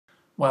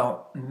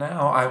Well,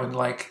 now I would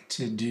like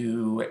to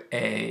do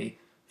a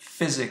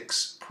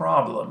physics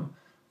problem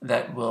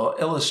that will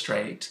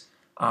illustrate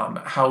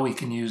how we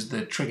can use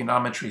the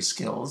trigonometry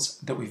skills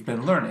that we've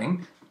been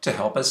learning to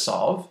help us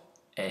solve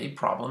a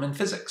problem in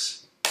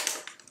physics.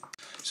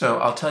 So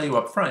I'll tell you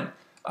up front,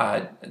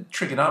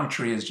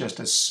 trigonometry is just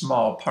a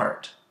small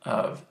part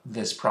of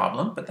this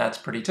problem, but that's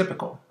pretty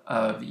typical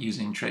of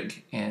using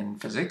trig in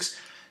physics.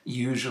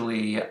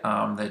 Usually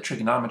the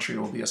trigonometry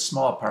will be a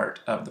small part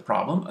of the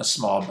problem, a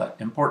small but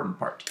important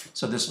part.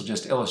 So this will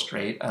just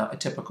illustrate a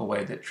typical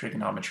way that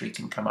trigonometry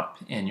can come up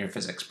in your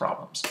physics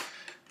problems.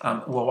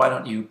 Well, why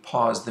don't you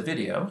pause the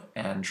video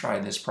and try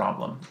this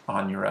problem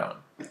on your own.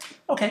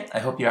 Okay, I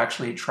hope you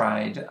actually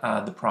tried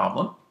the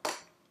problem.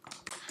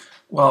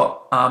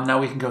 Well, now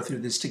we can go through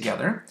this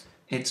together.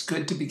 It's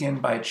good to begin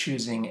by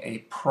choosing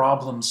a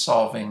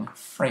problem-solving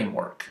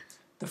framework.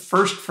 The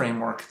first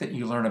framework that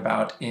you learn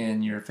about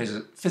in your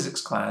physics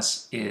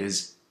class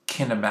is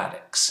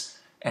kinematics,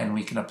 and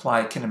we can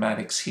apply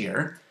kinematics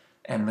here.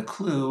 And the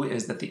clue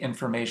is that the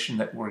information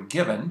that we're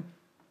given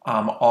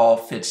all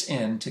fits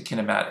into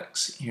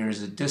kinematics.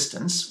 Here's a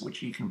distance,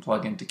 which you can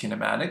plug into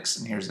kinematics,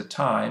 and here's a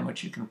time,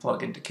 which you can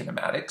plug into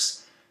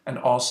kinematics, and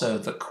also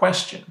the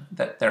question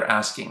that they're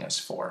asking us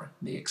for,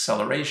 the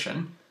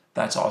acceleration,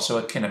 that's also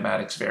a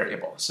kinematics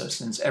variable. So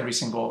since every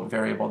single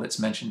variable that's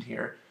mentioned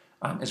here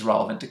is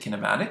relevant to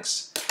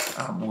kinematics,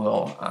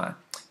 we'll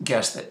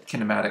guess that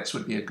kinematics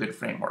would be a good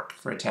framework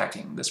for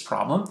attacking this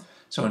problem.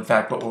 So in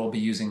fact, what we'll be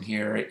using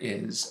here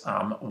is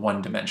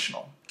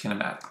one-dimensional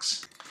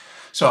kinematics.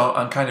 So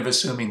I'm kind of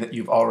assuming that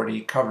you've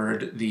already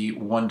covered the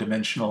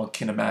one-dimensional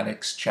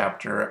kinematics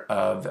chapter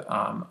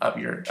of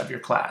your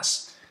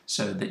class,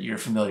 so that you're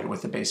familiar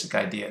with the basic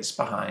ideas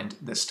behind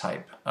this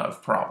type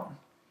of problem.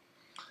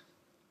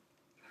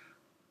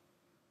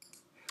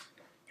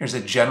 Here's a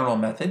general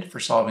method for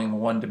solving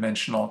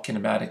one-dimensional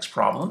kinematics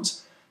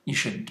problems. You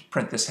should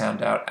print this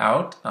handout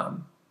out.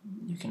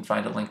 You can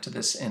find a link to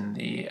this in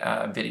the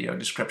video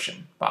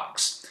description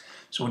box.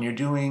 So when you're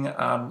doing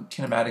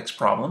kinematics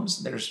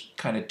problems, there's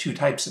kind of two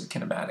types of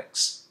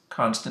kinematics: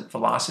 constant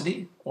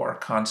velocity or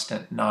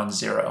constant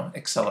non-zero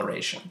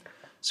acceleration.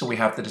 So we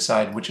have to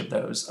decide which of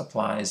those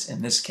applies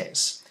in this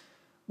case.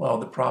 Well,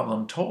 the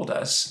problem told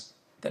us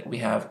that we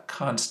have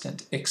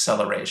constant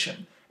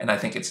acceleration, and I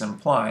think it's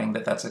implying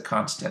that that's a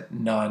constant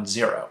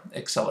non-zero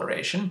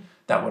acceleration.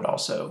 That would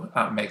also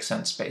make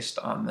sense based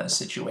on the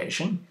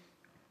situation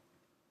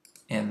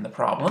in the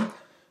problem.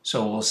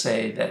 So we'll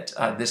say that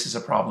this is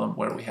a problem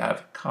where we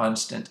have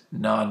constant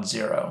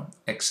non-zero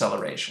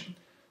acceleration.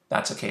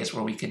 That's a case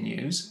where we can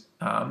use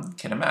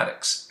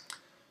kinematics.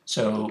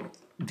 So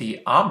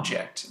the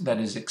object that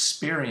is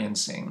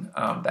experiencing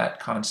that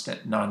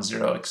constant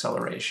non-zero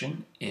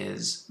acceleration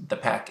is the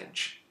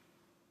package.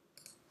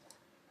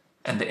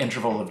 And the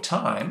interval of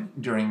time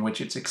during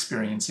which it's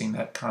experiencing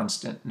that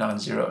constant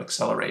non-zero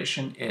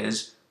acceleration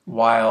is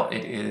while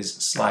it is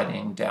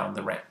sliding down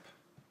the ramp.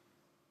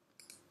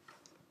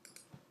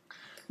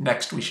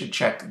 Next, we should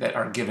check that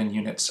our given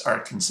units are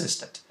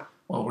consistent.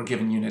 Well, we're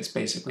given units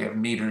basically of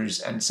meters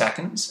and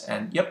seconds,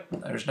 and yep,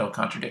 there's no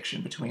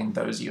contradiction between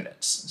those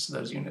units. So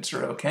those units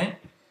are okay.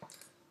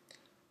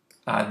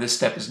 This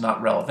step is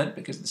not relevant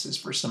because this is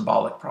for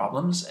symbolic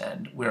problems,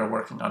 and we're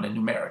working on a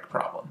numeric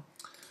problem.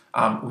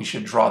 We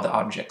should draw the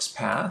object's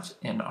path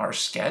in our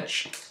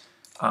sketch.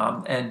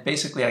 And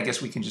basically, I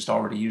guess we can just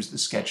already use the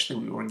sketch that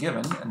we were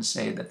given and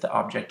say that the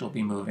object will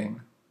be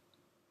moving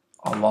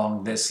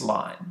along this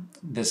line.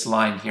 This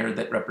line here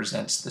that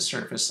represents the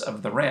surface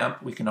of the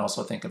ramp, we can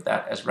also think of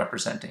that as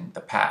representing the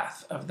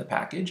path of the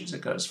package as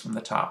it goes from the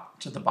top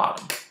to the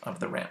bottom of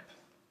the ramp.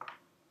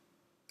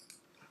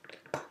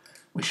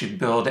 We should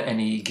build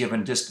any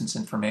given distance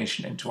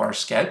information into our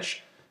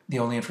sketch. The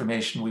only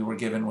information we were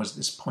given was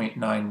this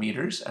 0.9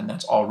 meters, and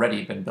that's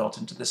already been built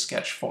into the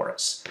sketch for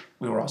us.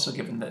 We were also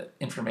given the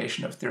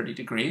information of 30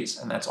 degrees,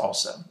 and that's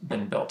also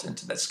been built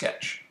into the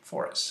sketch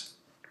for us.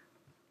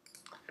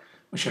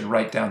 We should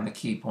write down the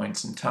key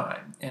points in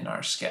time in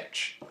our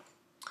sketch.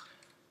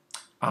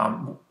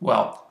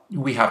 Well,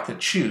 we have to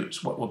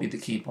choose what will be the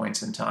key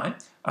points in time.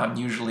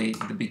 Usually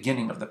the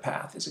beginning of the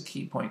path is a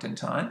key point in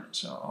time,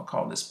 so I'll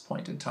call this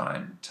point in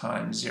time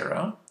time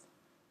 0,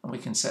 and we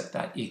can set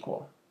that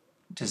equal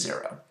to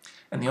 0.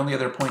 And the only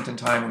other point in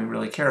time we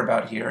really care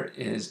about here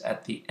is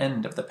at the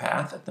end of the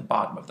path, at the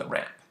bottom of the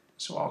ramp.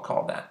 So I'll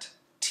call that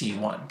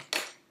t1.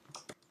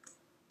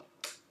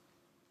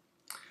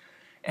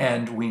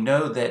 And we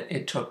know that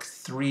it took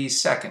 3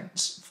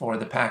 seconds for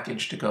the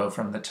package to go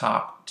from the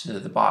top to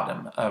the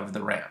bottom of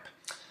the ramp.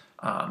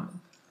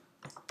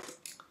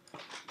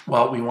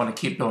 Well, we want to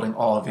keep building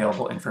all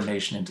available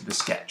information into the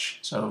sketch.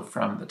 So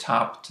from the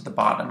top to the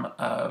bottom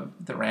of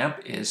the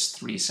ramp is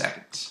 3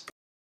 seconds.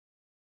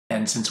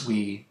 And since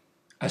we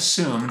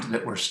assumed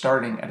that we're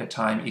starting at a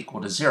time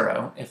equal to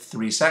 0, if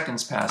 3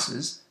 seconds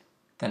passes,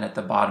 then at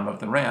the bottom of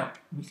the ramp,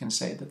 we can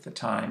say that the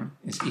time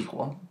is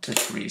equal to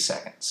 3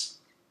 seconds.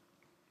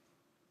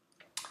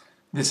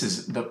 This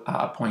is the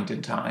point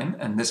in time,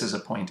 and this is a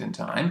point in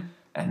time.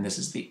 and this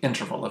is the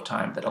interval of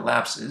time that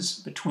elapses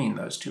between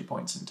those 2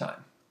 points in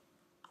time.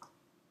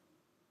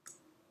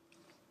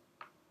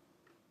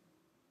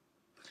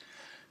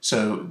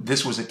 So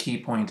this was a key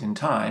point in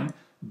time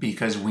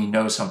because we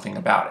know something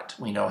about it.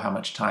 We know how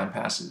much time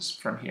passes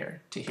from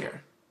here to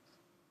here.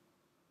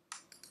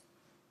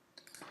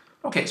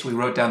 Okay, so we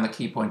wrote down the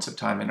key points of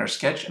time in our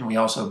sketch, and we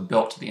also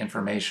built the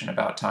information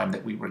about time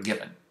that we were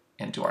given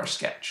into our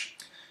sketch.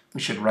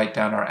 We should write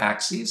down our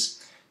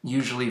axes.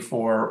 Usually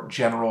for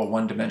general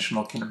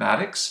one-dimensional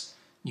kinematics,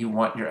 you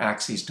want your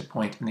axes to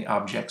point in the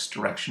object's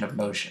direction of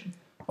motion.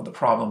 Well, the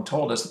problem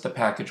told us that the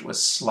package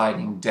was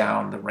sliding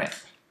down the ramp.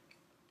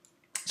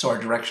 So our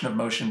direction of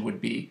motion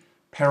would be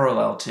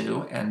parallel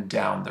to and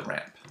down the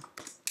ramp.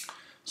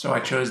 So I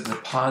chose the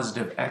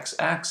positive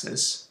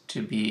x-axis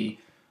to be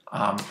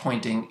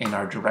pointing in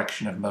our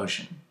direction of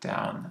motion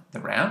down the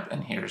ramp,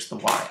 and here's the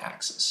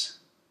y-axis.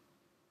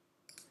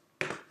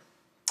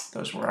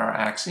 Those were our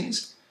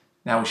axes.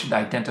 Now we should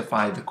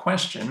identify the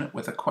question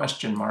with a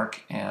question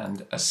mark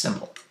and a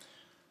symbol.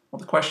 Well,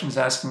 the question is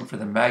asking for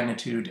the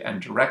magnitude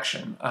and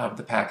direction of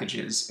the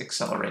package's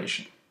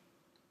acceleration.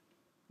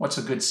 What's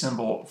a good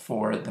symbol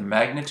for the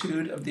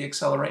magnitude of the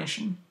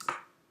acceleration?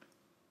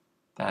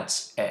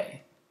 That's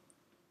A.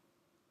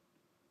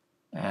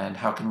 And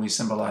how can we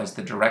symbolize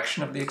the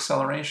direction of the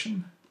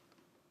acceleration?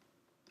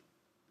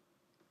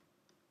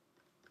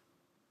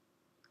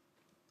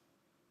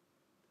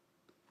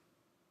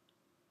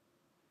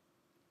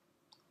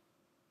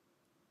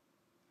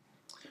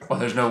 Well,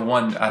 there's no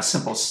one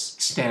simple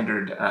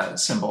standard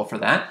symbol for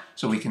that,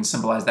 so we can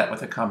symbolize that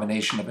with a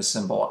combination of a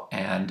symbol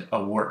and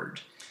a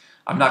word.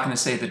 I'm not going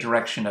to say the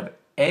direction of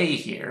A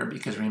here,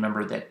 because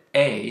remember that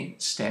A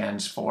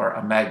stands for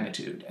a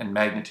magnitude, and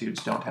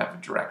magnitudes don't have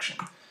a direction.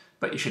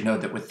 But you should know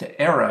that with the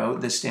arrow,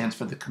 this stands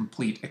for the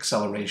complete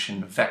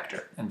acceleration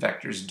vector, and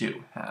vectors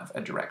do have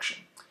a direction.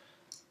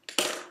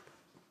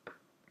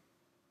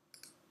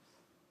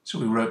 So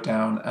we wrote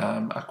down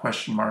a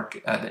question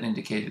mark that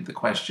indicated the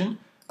question,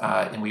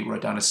 and we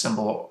wrote down a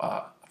symbol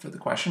for the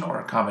question, or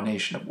a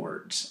combination of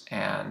words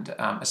and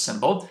a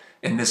symbol.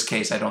 In this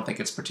case, I don't think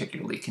it's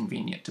particularly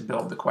convenient to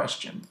build the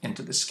question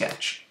into the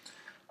sketch.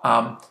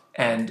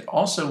 And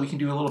also, we can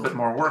do a little bit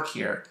more work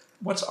here.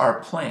 What's our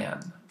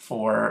plan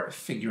for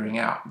figuring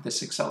out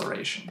this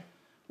acceleration?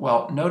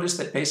 Well, notice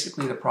that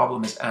basically the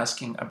problem is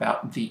asking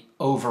about the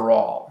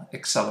overall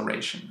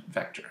acceleration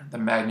vector, the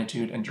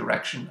magnitude and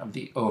direction of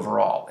the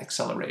overall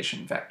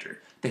acceleration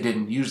vector. They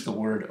didn't use the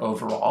word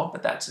overall,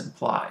 but that's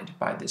implied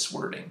by this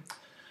wording.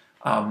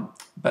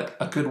 But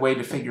a good way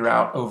to figure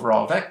out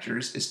overall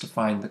vectors is to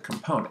find the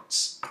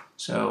components.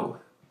 So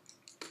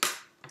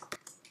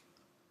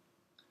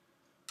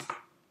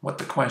what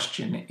the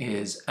question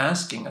is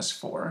asking us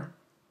for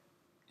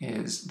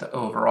is the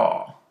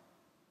overall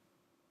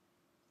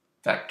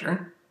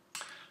vector.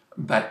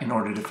 But in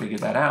order to figure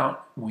that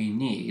out, we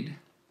need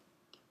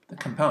the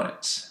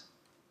components.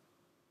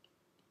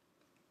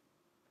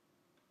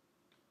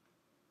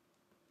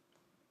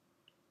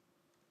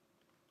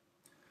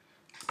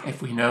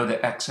 If we know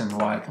the x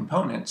and y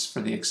components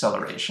for the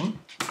acceleration,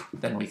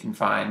 then we can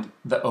find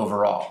the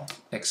overall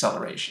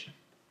acceleration.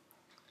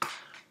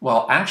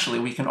 Well, actually,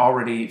 we can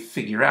already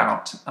figure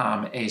out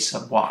a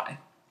sub y,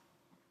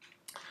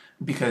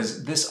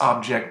 because this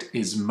object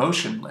is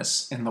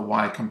motionless in the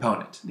y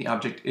component. The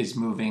object is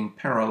moving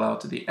parallel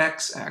to the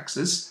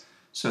x-axis,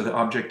 so the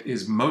object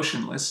is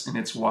motionless in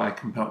its y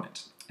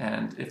component.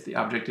 And if the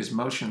object is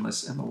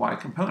motionless in the y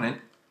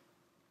component,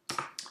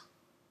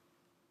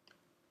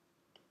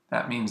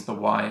 that means the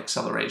y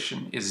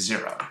acceleration is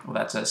 0. Well,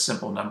 that's a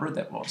simple number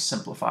that will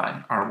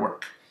simplify our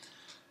work.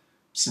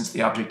 Since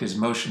the object is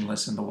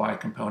motionless in the y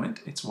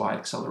component, its y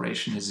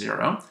acceleration is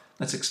 0.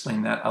 Let's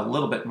explain that a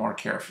little bit more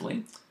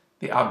carefully.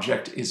 The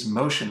object is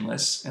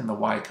motionless in the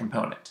y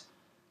component.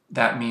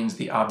 That means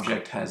the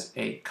object has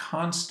a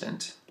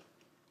constant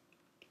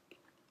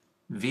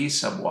v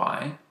sub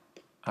y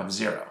of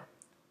 0.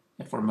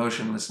 If we're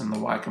motionless in the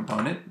y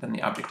component, then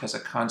the object has a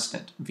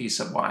constant v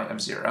sub y of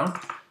 0.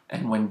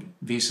 And when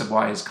v sub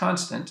y is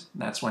constant,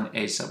 that's when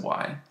a sub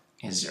y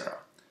is 0.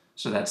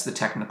 So that's the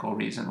technical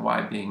reason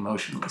why being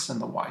motionless in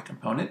the y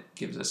component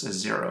gives us a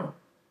 0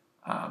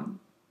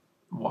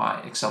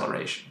 y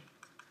acceleration.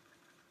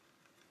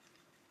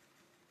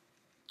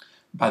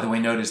 By the way,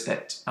 notice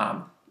that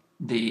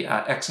the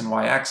x and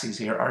y axes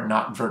here are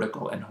not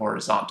vertical and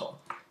horizontal.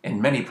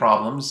 In many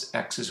problems,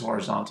 x is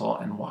horizontal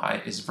and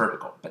y is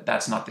vertical, but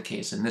that's not the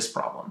case in this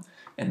problem.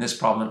 In this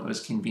problem, it was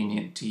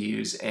convenient to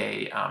use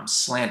a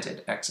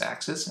slanted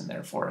x-axis and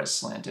therefore a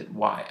slanted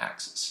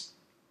y-axis.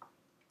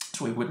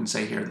 So we wouldn't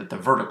say here that the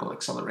vertical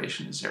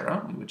acceleration is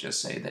 0. We would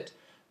just say that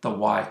the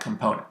y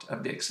component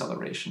of the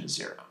acceleration is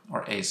 0,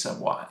 or a sub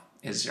y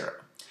is 0.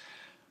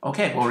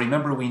 Okay, well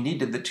remember we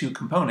needed the two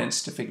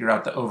components to figure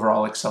out the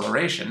overall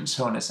acceleration,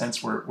 so in a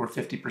sense we're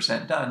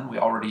 50% done. We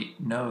already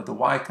know the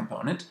y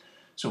component.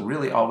 So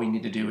really all we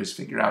need to do is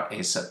figure out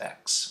a sub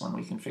x. When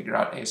we can figure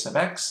out a sub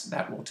x,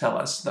 that will tell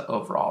us the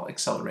overall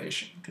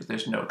acceleration, because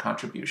there's no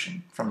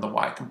contribution from the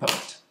y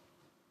component.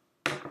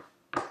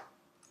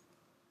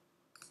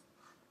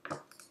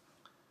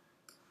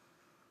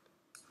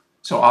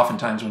 So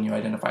oftentimes when you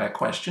identify a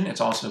question,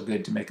 it's also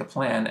good to make a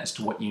plan as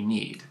to what you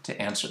need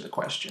to answer the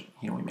question.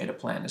 Here we made a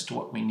plan as to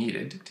what we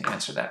needed to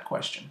answer that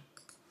question.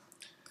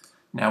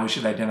 Now we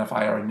should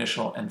identify our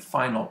initial and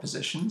final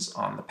positions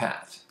on the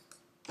path.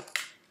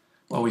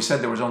 Well, we said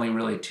there was only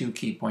really 2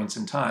 key points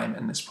in time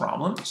in this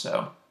problem,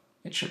 so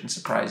it shouldn't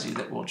surprise you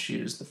that we'll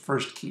choose the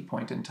first key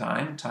point in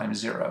time, time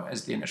 0,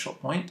 as the initial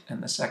point,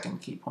 and the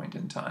second key point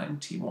in time,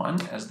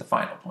 t1, as the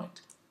final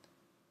point.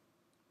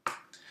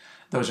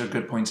 Those are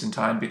good points in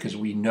time because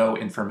we know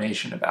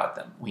information about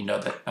them. We know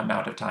the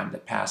amount of time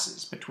that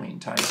passes between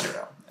time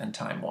 0 and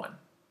time 1.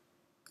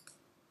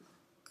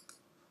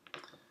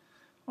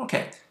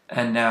 Okay,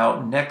 and now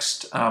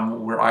next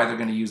we're either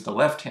going to use the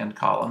left-hand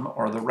column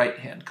or the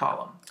right-hand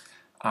column.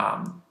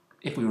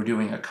 If we were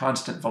doing a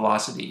constant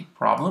velocity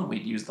problem,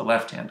 we'd use the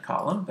left-hand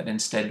column, but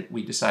instead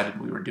we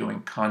decided we were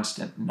doing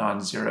constant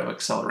non-zero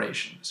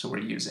acceleration, so we're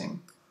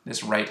using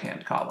this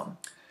right-hand column.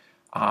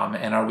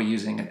 And are we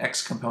using an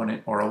x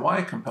component or a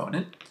y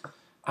component?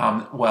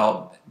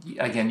 Well,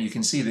 again, you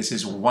can see this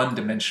is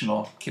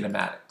one-dimensional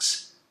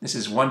kinematics. This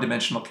is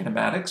one-dimensional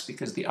kinematics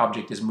because the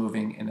object is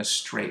moving in a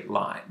straight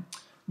line,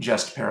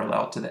 just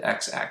parallel to the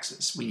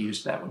x-axis. We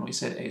used that when we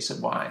said a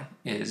sub y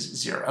is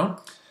 0.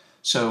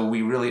 So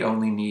we really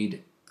only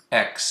need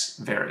x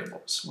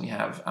variables. We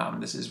have,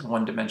 this is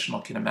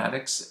one-dimensional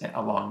kinematics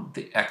along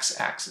the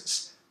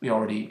x-axis. We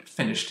already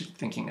finished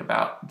thinking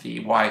about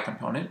the y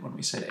component when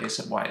we said a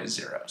sub y is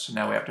 0. So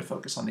now we have to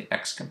focus on the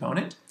x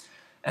component.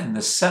 And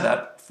the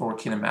setup for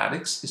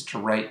kinematics is to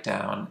write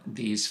down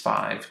these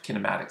 5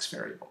 kinematics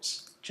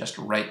variables. Just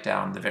write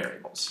down the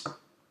variables.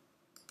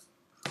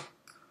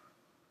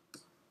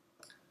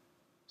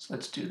 So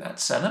let's do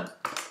that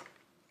setup.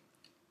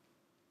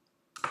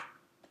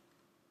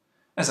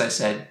 As I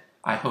said,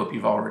 I hope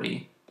you've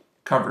already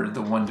covered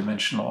the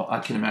one-dimensional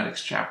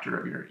kinematics chapter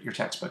of your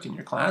textbook in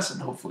your class,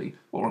 and hopefully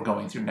what we're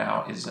going through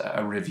now is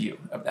a review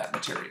of that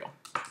material.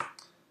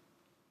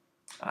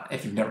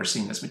 If you've never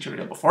seen this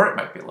material before, it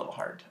might be a little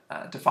hard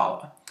to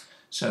follow.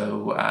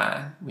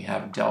 So we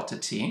have delta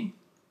t,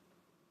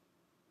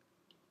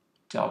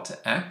 delta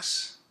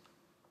x,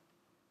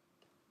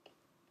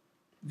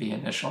 v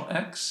initial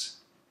x,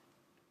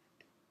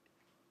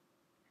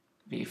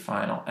 v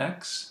final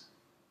x,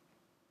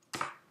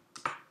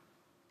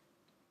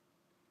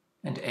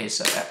 and a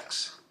sub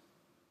x.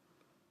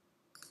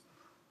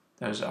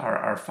 Those are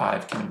our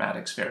 5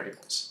 kinematics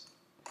variables.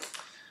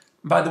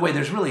 By the way,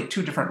 there's really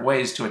 2 different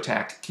ways to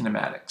attack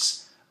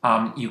kinematics.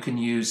 You can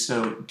use,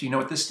 so do you know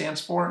what this stands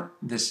for?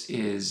 This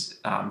is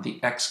the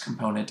x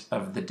component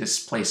of the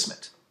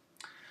displacement.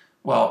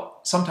 Well,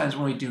 sometimes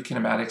when we do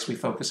kinematics, we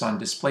focus on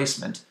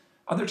displacement.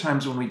 Other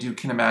times when we do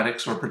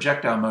kinematics or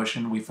projectile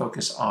motion, we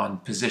focus on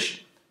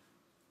position.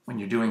 When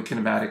you're doing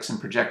kinematics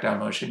and projectile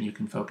motion, you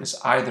can focus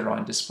either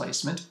on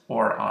displacement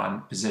or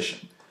on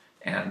position.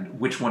 And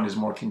which one is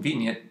more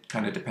convenient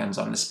kind of depends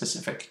on the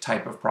specific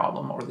type of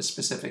problem or the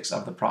specifics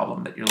of the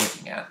problem that you're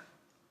looking at.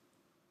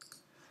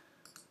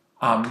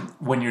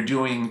 When you're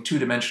doing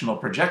 2-dimensional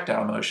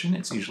projectile motion,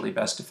 it's usually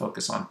best to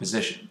focus on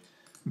position.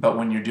 But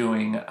when you're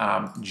doing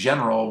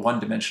general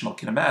one-dimensional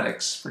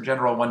kinematics, for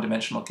general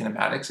one-dimensional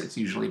kinematics, it's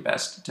usually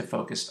best to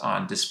focus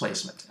on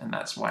displacement. And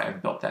that's why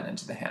I've built that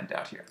into the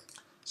handout here.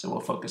 So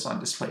we'll focus on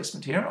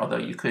displacement here, although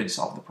you could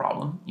solve the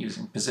problem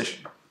using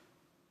position.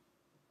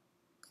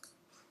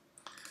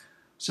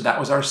 So that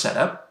was our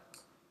setup.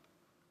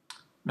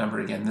 Remember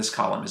again, this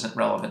column isn't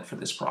relevant for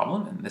this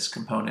problem, and this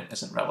component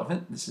isn't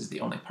relevant. This is the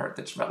only part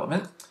that's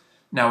relevant.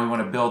 Now we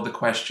want to build the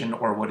question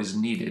or what is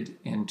needed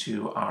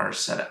into our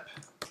setup.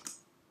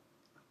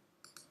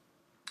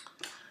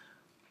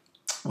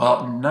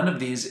 Well, none of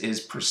these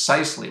is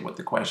precisely what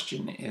the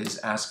question is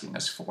asking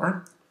us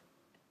for.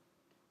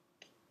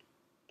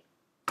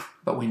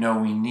 But we know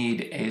we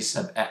need a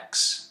sub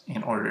x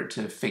in order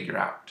to figure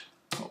out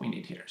what we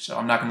need here. So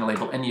I'm not going to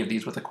label any of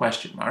these with a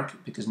question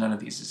mark because none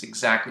of these is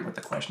exactly what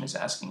the question is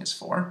asking us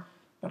for,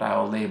 but I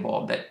will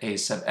label that a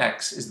sub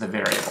x is the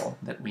variable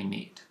that we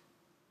need.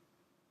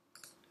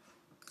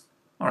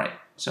 All right,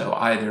 so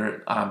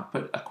either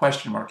put a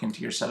question mark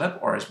into your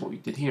setup, or as what we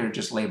did here,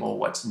 just label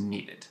what's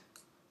needed.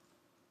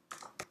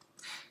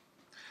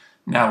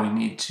 Now we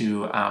need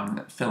to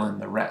fill in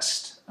the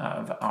rest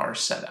of our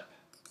setup.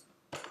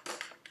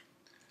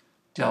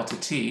 Delta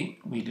t,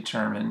 we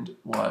determined,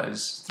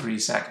 was 3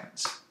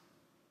 seconds.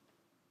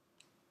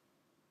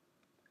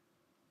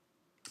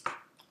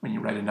 When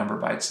you write a number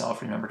by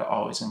itself, remember to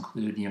always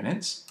include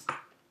units.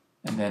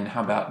 And then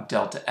how about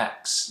delta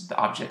x, the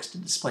object's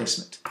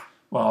displacement?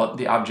 Well,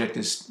 the object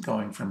is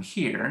going from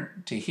here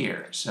to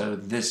here, so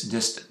this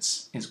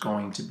distance is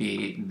going to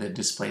be the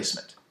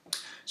displacement.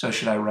 So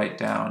should I write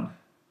down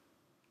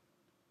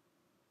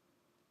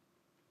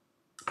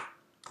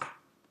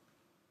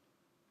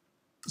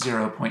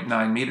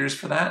 .9 meters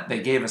for that? They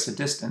gave us a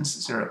distance,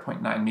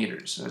 0.9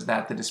 meters. So is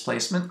that the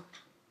displacement?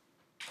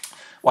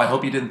 Well, I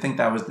hope you didn't think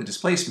that was the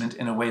displacement.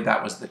 In a way,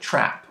 that was the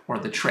trap or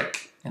the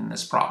trick in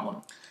this problem.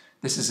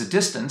 This is a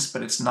distance,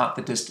 but it's not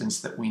the distance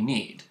that we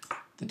need.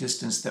 The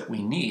distance that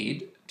we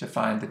need to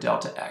find the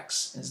delta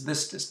x is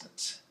this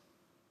distance.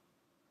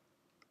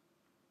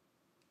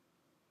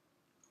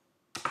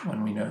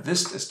 When we know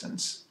this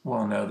distance,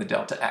 we'll know the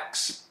delta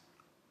x.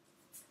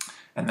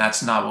 And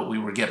that's not what we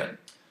were given.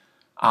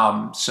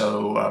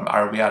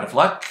 Are we out of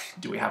luck?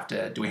 Do we have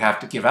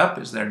to give up?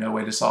 Is there no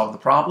way to solve the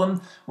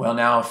problem? Well,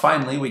 now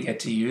finally we get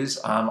to use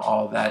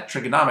all that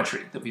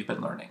trigonometry that we've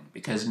been learning,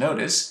 because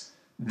notice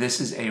this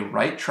is a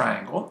right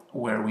triangle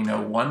where we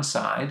know one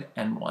side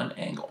and one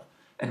angle.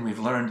 And we've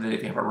learned that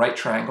if you have a right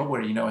triangle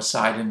where you know a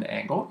side and an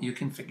angle, you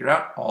can figure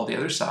out all the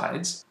other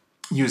sides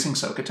using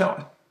SOH CAH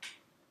TOA.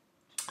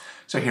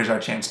 So here's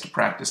our chance to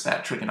practice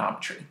that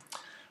trigonometry.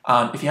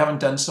 If you haven't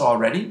done so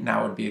already,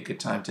 now would be a good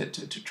time to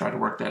try to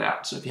work that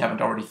out. So if you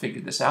haven't already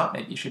figured this out,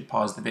 maybe you should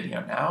pause the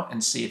video now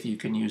and see if you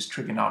can use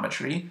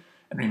trigonometry.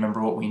 And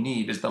remember, what we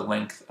need is the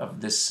length of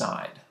this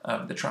side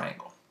of the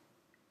triangle.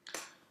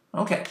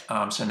 Okay,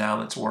 so now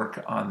let's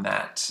work on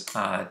that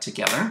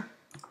together.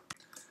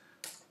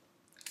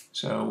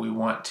 So we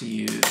want to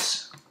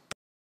use,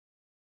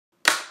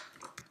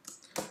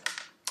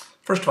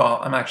 first of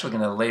all, I'm actually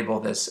going to label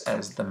this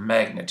as the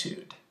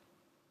magnitude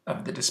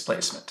of the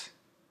displacement,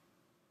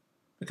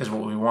 because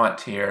what we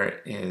want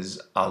here is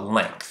a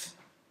length.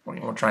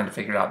 We're trying to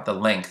figure out the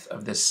length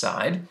of this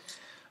side,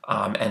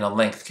 and a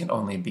length can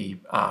only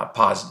be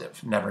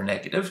positive, never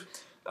negative.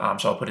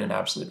 So I'll put in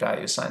absolute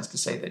value signs to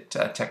say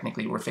that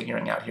technically we're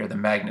figuring out here the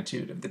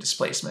magnitude of the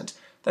displacement.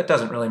 That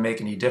doesn't really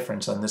make any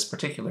difference on this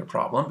particular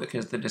problem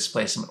because the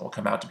displacement will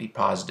come out to be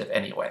positive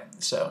anyway.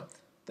 So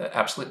the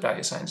absolute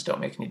value signs don't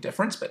make any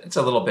difference, but it's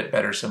a little bit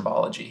better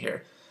symbology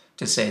here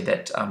to say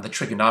that the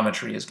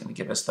trigonometry is going to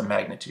give us the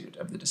magnitude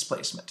of the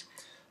displacement.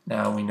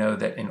 Now we know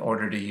that in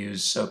order to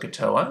use SOH CAH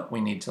TOA, we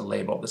need to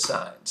label the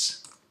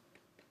sides.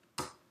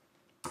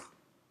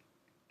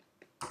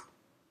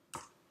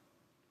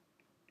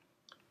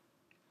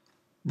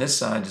 This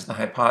side is the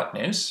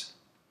hypotenuse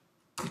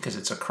because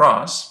it's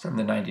across from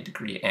the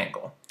 90-degree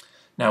angle.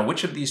 Now,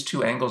 which of these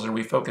two angles are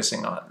we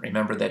focusing on?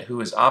 Remember that who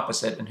is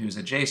opposite and who's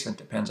adjacent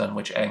depends on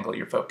which angle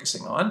you're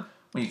focusing on.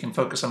 Well, you can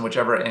focus on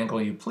whichever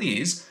angle you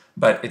please,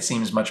 but it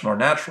seems much more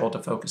natural to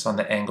focus on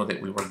the angle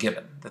that we were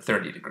given, the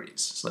 30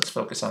 degrees. So let's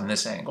focus on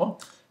this angle.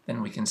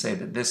 Then we can say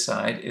that this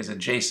side is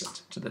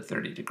adjacent to the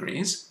 30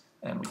 degrees,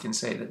 and we can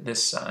say that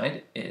this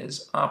side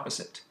is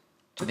opposite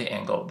to the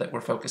angle that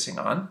we're focusing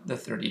on, the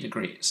 30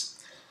 degrees.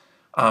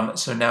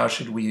 So now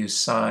should we use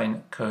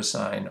sine,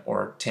 cosine,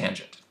 or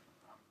tangent?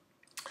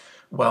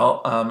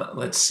 Well,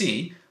 let's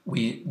see.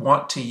 We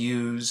want to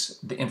use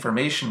the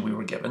information we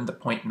were given, the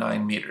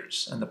 0.9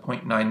 meters, and the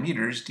 0.9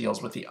 meters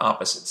deals with the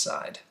opposite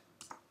side.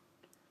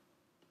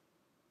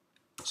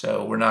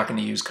 So we're not going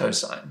to use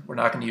cosine. We're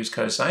not going to use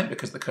cosine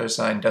because the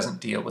cosine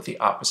doesn't deal with the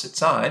opposite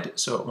side,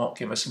 so it won't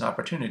give us an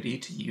opportunity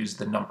to use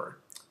the number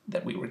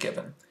that we were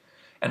given.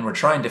 And we're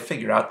trying to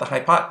figure out the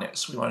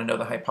hypotenuse. We want to know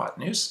the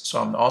hypotenuse,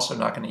 so I'm also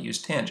not going to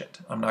use tangent.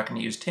 I'm not going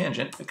to use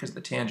tangent because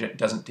the tangent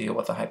doesn't deal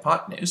with the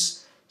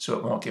hypotenuse, so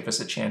it won't give us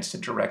a chance to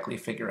directly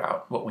figure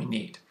out what we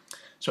need.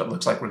 So it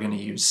looks like we're going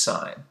to use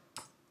sine.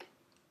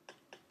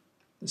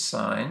 The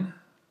sine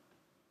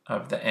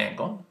of the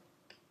angle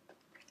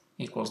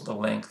equals the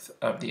length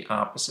of the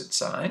opposite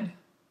side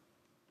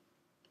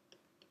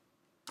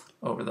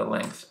over the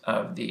length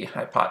of the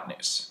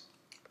hypotenuse.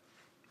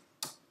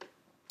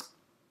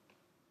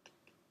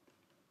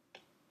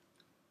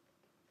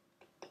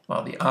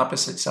 Well, the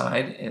opposite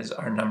side is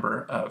our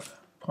number of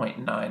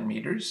 0.9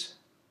 meters.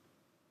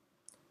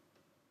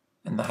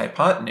 And the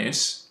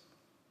hypotenuse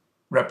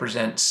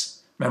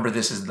represents, remember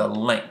this is the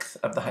length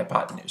of the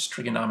hypotenuse.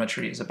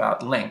 Trigonometry is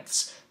about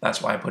lengths.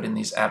 That's why I put in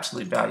these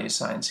absolute value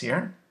signs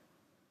here.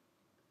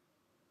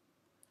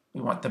 We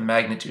want the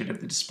magnitude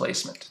of the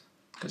displacement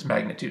because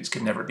magnitudes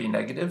can never be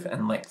negative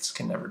and lengths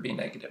can never be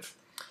negative.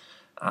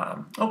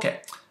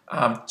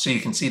 So you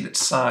can see that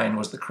sine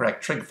was the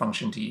correct trig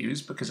function to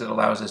use because it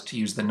allows us to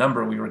use the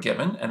number we were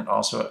given and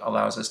also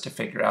allows us to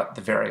figure out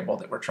the variable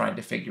that we're trying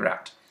to figure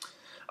out.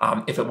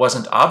 If it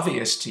wasn't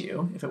obvious to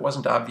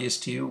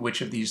you,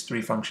 which of these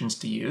three functions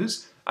to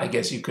use, I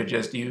guess you could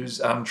just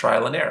use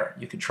trial and error.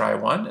 You could try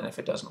one, and if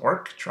it doesn't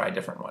work, try a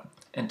different one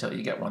until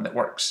you get one that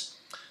works.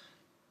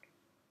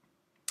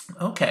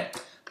 Okay,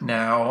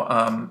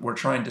 now we're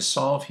trying to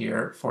solve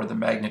here for the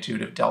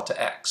magnitude of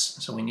delta x.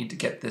 So we need to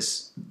get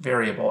this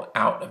variable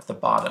out of the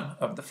bottom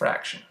of the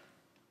fraction.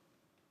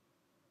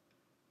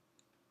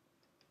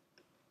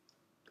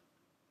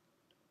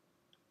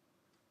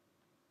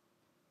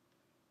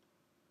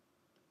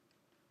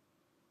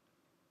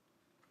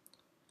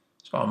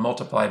 So I'll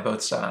multiply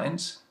both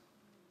sides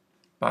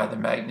by the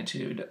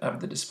magnitude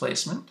of the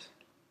displacement.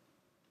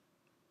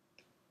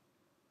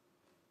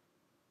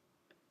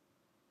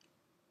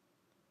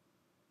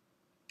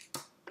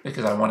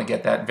 Because I want to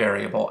get that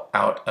variable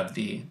out of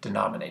the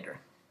denominator.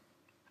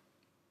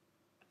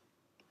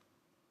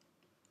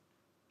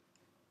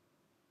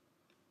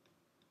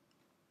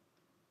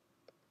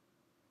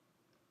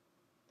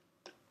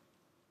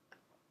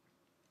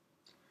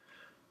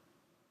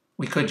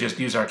 We could just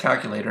use our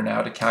calculator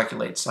now to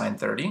calculate sine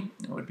 30.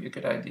 It would be a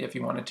good idea if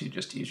you wanted to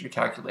just use your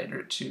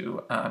calculator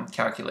to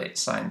calculate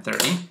sine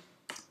 30.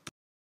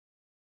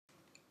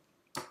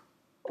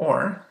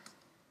 Or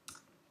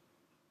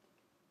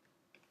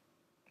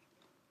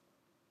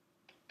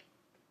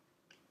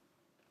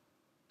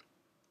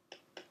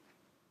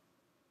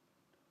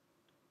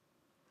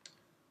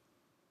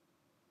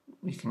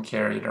we can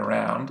carry it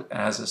around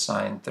as a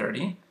sine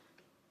 30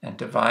 and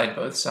divide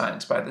both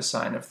sides by the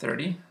sine of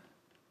 30,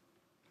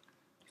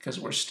 because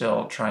we're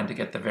still trying to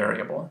get the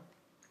variable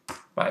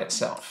by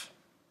itself.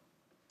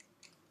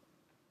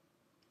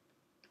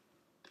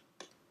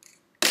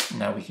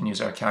 Now we can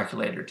use our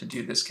calculator to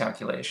do this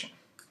calculation.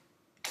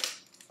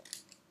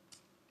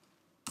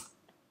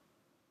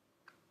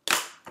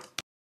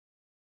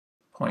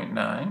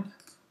 .9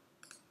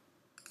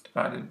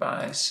 divided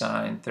by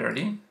sine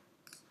 30.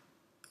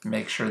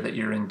 Make sure that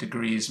you're in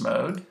degrees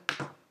mode.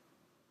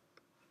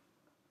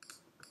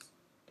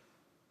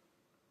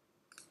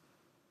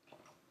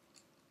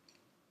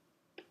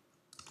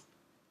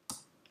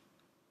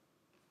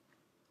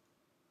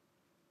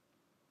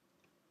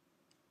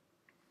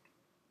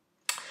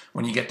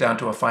 When you get down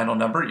to a final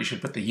number, you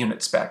should put the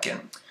units back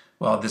in.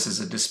 Well, this is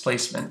a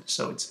displacement,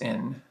 so it's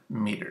in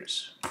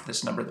meters.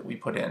 This number that we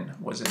put in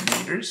was in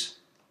meters.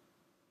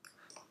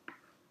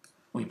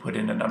 We put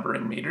in a number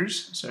in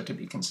meters, so to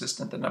be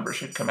consistent, the number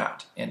should come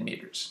out in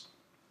meters.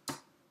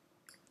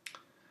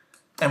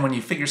 And when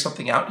you figure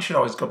something out, you should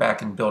always go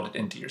back and build it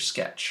into your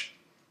sketch.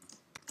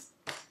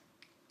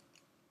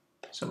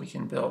 So we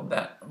can build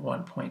that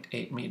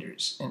 1.8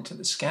 meters into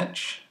the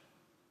sketch.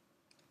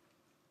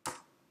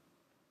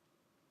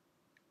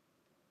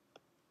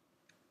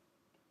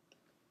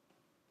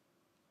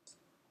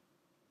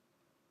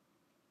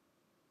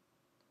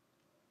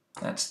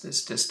 That's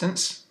this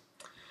distance.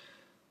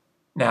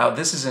 Now,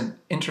 this is an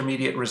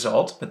intermediate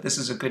result, but this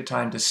is a good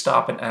time to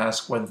stop and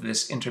ask whether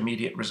this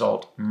intermediate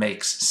result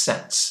makes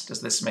sense.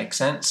 Does this make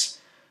sense?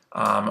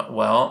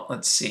 Well,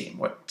 let's see.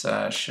 What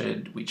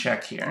should we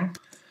check here?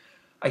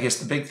 I guess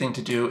the big thing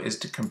to do is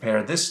to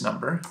compare this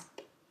number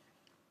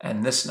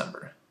and this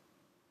number.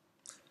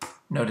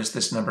 Notice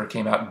this number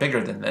came out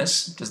bigger than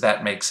this. Does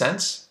that make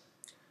sense?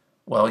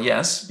 Well,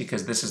 yes,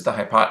 because this is the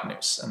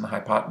hypotenuse, and the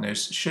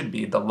hypotenuse should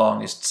be the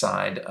longest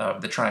side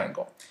of the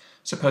triangle.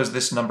 Suppose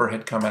this number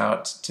had come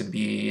out to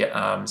be,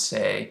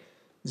 say,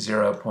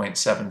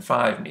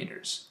 0.75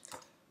 meters.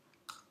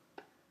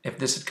 If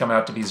this had come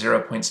out to be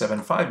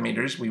 0.75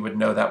 meters, we would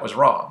know that was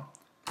wrong,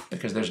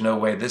 because there's no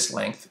way this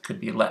length could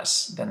be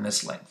less than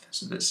this length.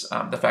 So this,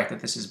 the fact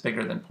that this is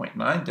bigger than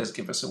 0.9 does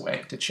give us a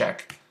way to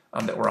check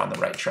that we're on the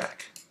right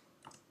track.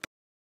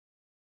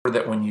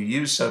 That when you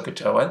use SOH CAH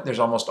TOA, there's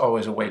almost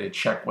always a way to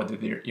check whether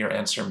your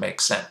answer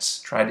makes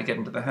sense. Try to get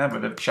into the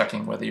habit of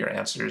checking whether your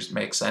answers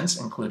make sense,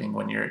 including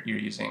when you're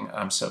using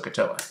SOH CAH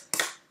TOA.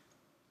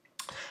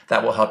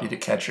 That will help you to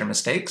catch your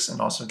mistakes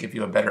and also give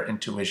you a better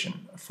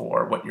intuition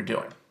for what you're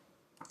doing.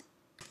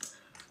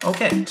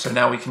 Okay, so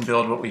now we can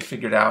build what we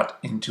figured out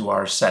into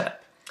our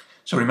setup.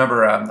 So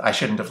remember, I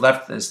shouldn't have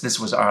left this. This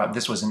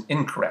was an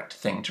incorrect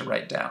thing to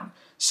write down.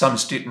 Some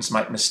students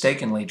might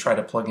mistakenly try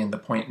to plug in the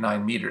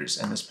 0.9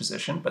 meters in this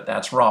position, but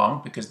that's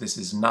wrong because this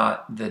is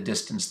not the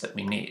distance that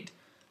we need.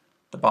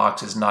 The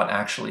box is not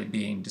actually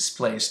being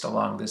displaced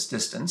along this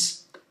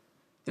distance.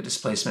 The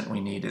displacement we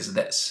need is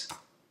this,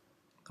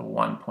 the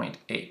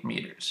 1.8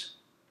 meters.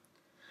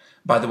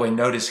 By the way,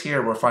 notice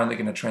here we're finally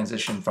going to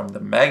transition from the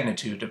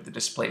magnitude of the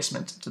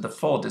displacement to the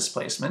full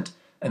displacement,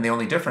 and the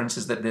only difference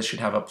is that this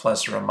should have a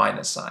plus or a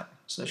minus sign.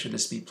 So should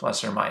this be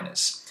plus or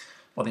minus?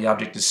 Well, the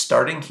object is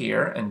starting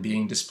here and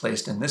being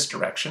displaced in this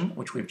direction,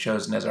 which we've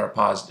chosen as our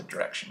positive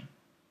direction.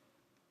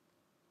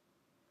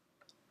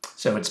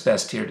 So it's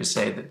best here to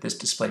say that this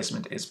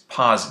displacement is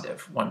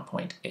positive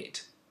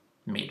 1.8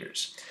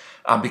 meters.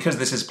 Because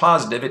this is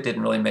positive, it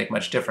didn't really make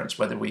much difference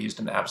whether we used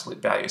an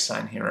absolute value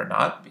sign here or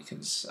not,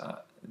 because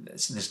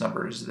this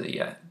number is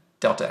the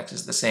delta x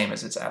is the same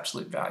as its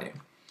absolute value.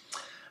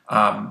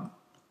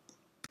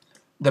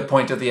 The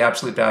point of the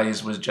absolute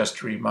values was just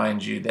to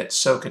remind you that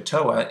SOH CAH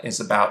TOA is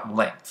about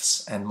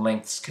lengths, and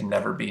lengths can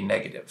never be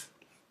negative.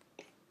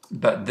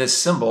 But this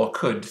symbol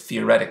could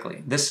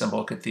theoretically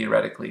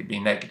be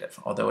negative,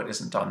 although it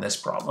isn't on this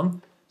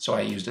problem. So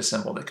I used a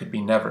symbol that could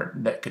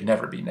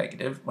never be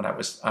negative when I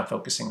was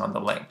focusing on the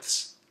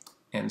lengths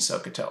in SOH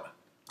CAH TOA.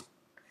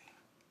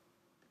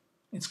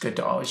 It's good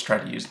to always try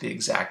to use the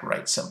exact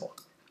right symbol.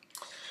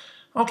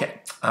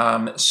 Okay,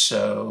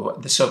 so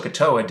the SOH CAH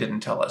TOA didn't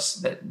tell us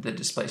that the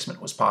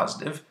displacement was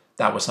positive.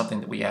 That was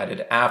something that we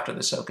added after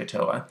the SOH CAH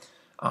TOA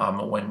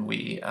when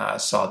we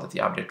saw that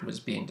the object was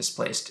being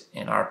displaced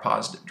in our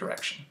positive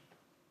direction.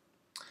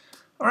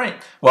 All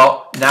right,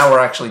 well, now we're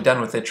actually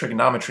done with the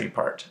trigonometry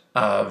part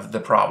of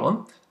the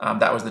problem.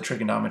 That was the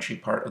trigonometry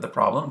part of the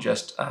problem,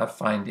 just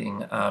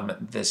finding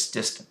this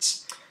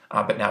distance.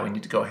 But now we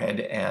need to go ahead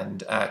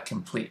and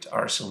complete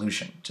our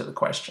solution to the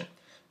question.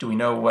 Do we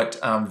know what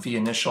v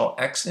initial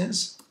x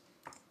is?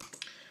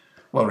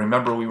 Well,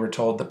 remember we were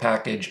told the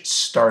package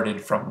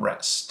started from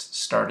rest.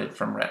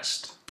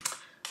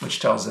 which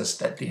tells us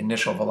that the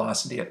initial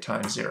velocity at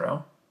time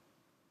 0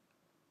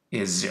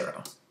 is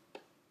 0.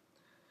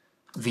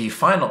 The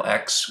final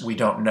x we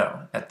don't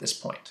know at this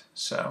point,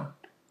 so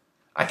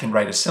I can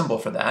write a symbol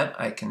for that.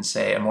 I can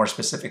say a more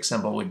specific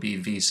symbol would be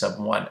v sub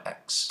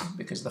 1x,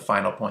 because the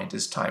final point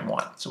is time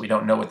 1. So we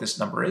don't know what this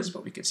number is,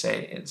 but we could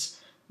say it's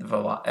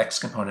the x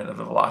component of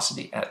the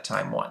velocity at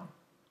time 1.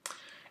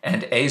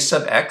 And a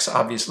sub x,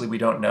 obviously we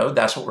don't know.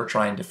 That's what we're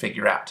trying to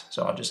figure out.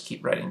 So I'll just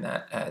keep writing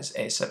that as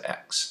a sub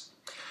x.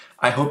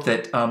 I hope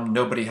that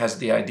nobody has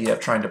the idea of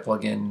trying to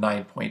plug in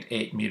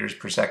 9.8 meters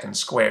per second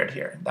squared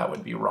here. That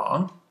would be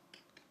wrong.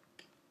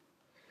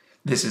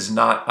 This is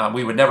not,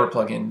 we would never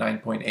plug in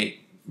 9.8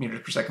 meters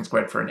per second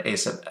squared for an a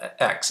sub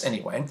x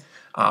anyway.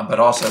 But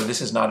also,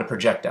 this is not a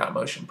projectile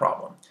motion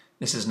problem.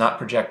 This is not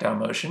projectile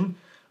motion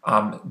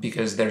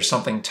because there's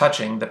something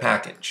touching the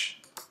package.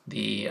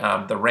 The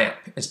ramp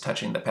is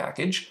touching the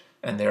package,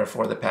 and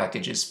therefore the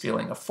package is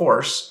feeling a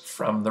force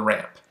from the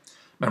ramp.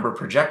 Remember,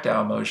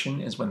 projectile motion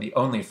is when the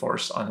only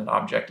force on an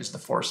object is the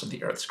force of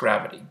the Earth's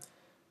gravity.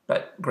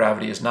 But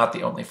gravity is not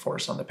the only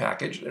force on the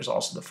package. There's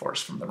also the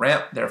force from the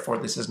ramp. Therefore,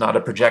 this is not a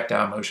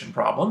projectile motion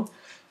problem,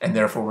 and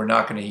therefore we're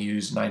not going to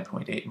use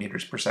 9.8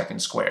 meters per second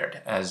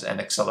squared as an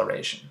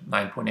acceleration.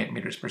 9.8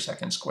 meters per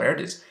second squared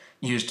is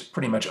used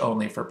pretty much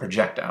only for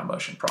projectile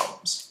motion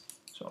problems.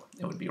 So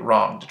it would be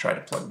wrong to try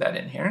to plug that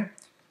in here.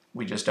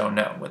 We just don't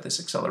know what this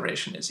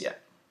acceleration is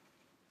yet.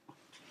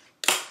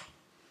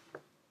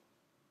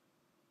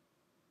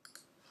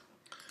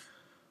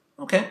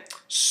 Okay,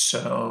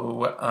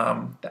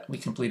 so that we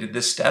completed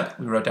this step.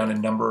 We wrote down a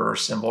number or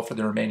symbol for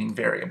the remaining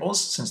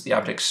variables. Since the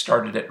object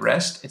started at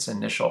rest, its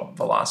initial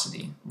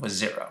velocity was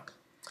 0.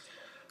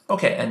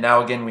 Okay, and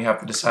now again we have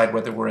to decide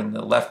whether we're in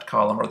the left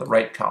column or the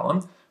right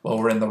column. Well,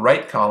 we're in the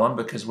right column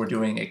because we're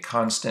doing a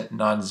constant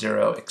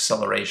non-zero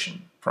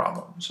acceleration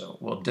problem. So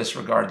we'll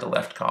disregard the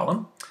left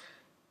column.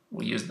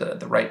 We'll use the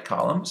right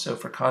column. So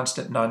for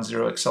constant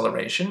non-zero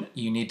acceleration,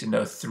 you need to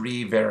know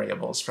 3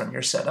 variables from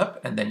your setup,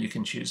 and then you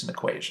can choose an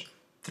equation.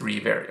 3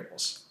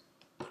 variables.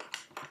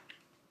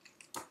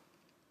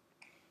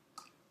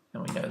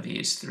 And we know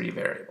these 3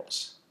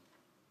 variables.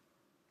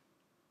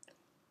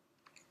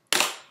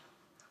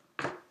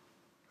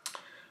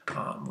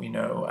 We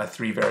know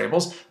 3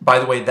 variables. By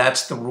the way,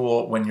 that's the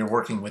rule when you're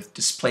working with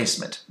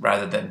displacement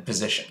rather than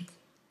position.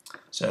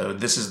 So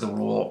this is the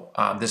rule.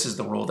 This is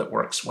the rule that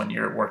works when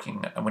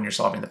you're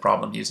solving the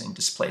problem using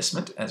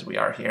displacement, as we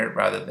are here,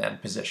 rather than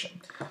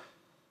position.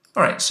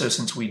 All right. So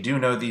since we do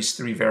know these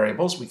 3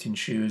 variables, we can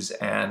choose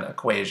an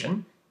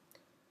equation.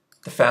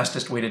 The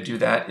fastest way to do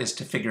that is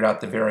to figure out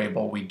the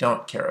variable we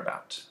don't care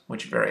about.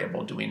 Which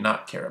variable do we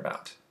not care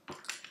about?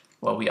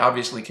 Well, we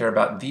obviously care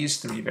about these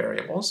 3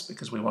 variables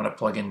because we want to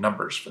plug in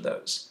numbers for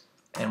those.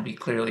 And we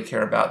clearly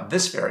care about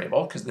this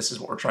variable because this is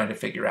what we're trying to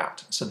figure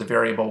out. So the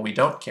variable we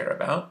don't care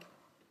about,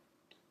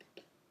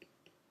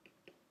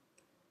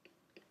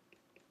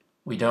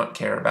 we don't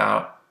care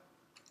about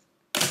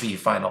v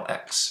final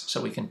x.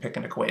 So we can pick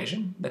an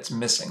equation that's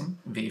missing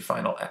v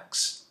final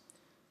x.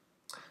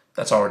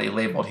 That's already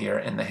labeled here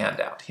in the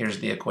handout. Here's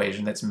the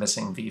equation that's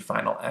missing v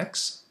final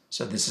x.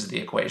 So this is the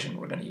equation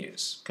we're going to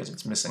use because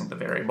it's missing the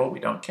variable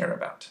we don't care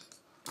about.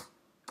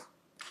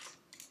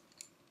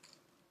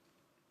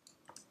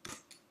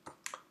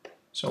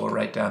 So we'll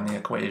write down the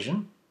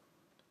equation.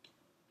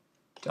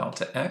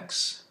 Delta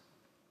x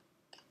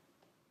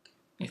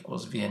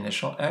equals v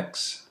initial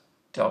x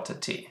delta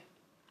t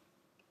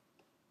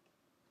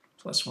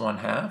plus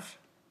 1/2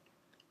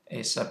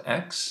 a sub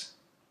x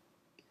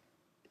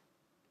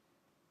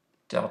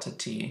delta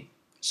t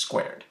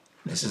squared.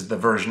 This is the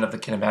version of the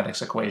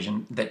kinematics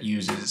equation that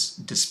uses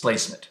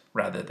displacement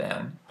rather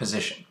than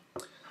position.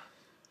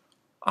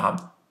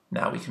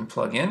 Now we can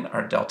plug in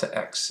our delta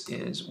x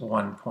is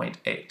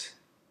 1.8.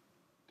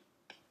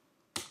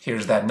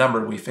 Here's that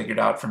number we figured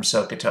out from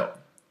SOH CAH TOA.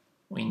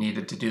 We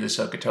needed to do the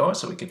SOH CAH TOA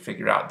so we could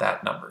figure out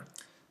that number.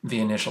 V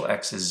initial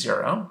x is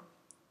 0,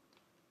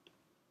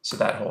 so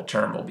that whole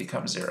term will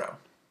become 0.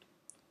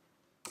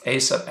 A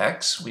sub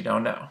x, we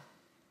don't know.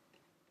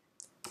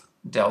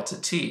 Delta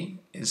t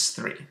is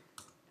 3.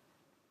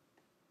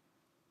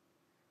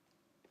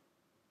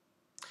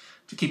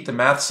 To keep the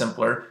math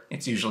simpler,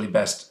 it's usually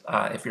best,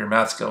 if your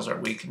math skills are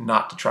weak,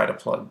 not to try to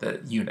plug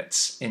the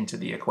units into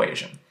the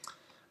equation.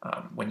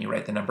 When you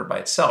write the number by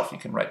itself, you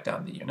can write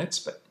down the units,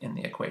 but in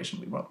the equation,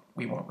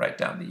 we won't write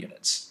down the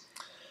units.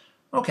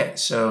 Okay,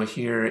 so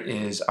here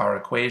is our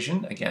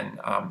equation. Again,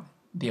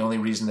 the only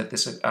reason that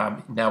this,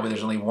 now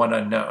there's only one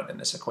unknown in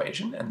this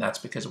equation, and that's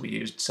because we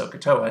used SOH CAH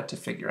TOA to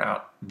figure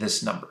out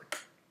this number.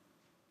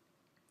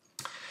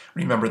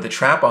 Remember, the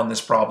trap on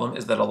this problem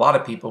is that a lot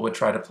of people would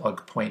try to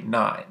plug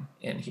 0.9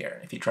 in here.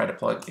 If you try to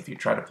plug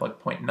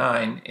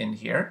 0.9 in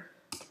here,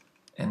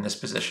 in this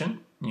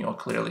position, you'll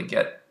clearly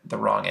get the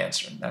wrong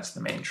answer. That's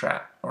the main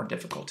trap or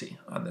difficulty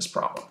on this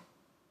problem.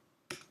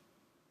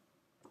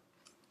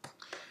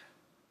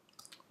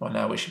 Well,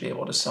 now we should be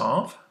able to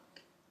solve.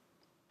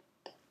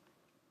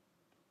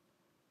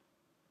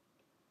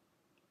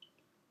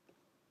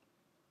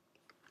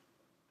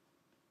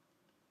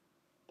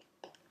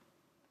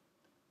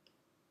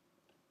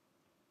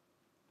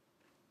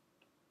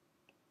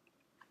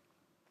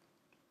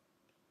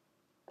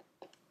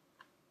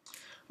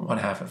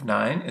 1/2 of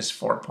 9 is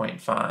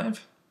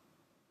 4.5.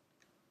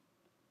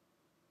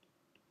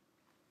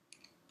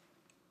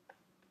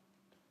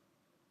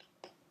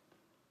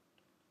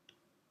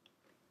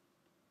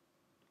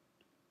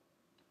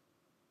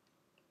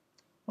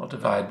 We'll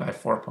divide by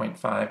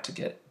 4.5 to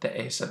get the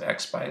a sub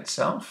x by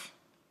itself.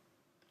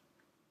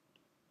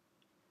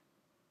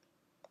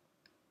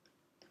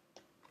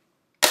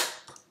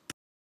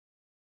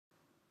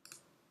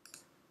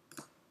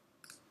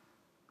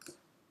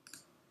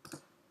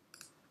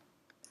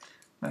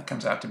 That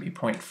comes out to be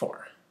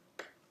 0.4.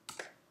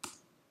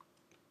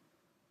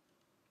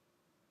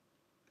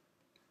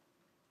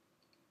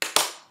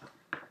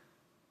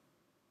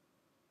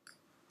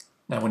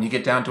 Now, when you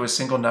get down to a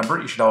single number,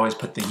 you should always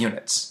put the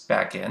units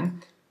back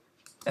in.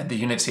 And the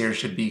units here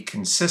should be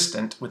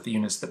consistent with the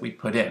units that we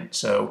put in.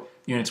 So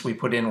units we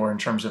put in were in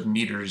terms of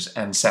meters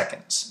and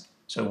seconds.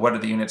 So what are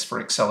the units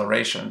for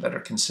acceleration that are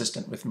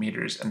consistent with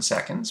meters and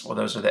seconds? Well,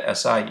 those are the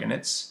SI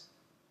units,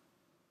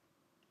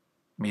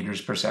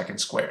 meters per second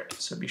squared.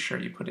 So be sure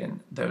you put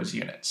in those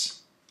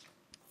units.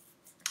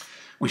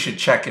 We should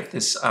check if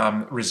this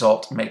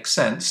result makes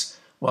sense.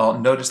 Well,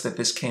 notice that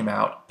this came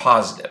out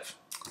positive.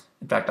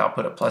 In fact, I'll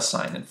put a plus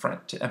sign in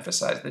front to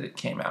emphasize that it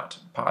came out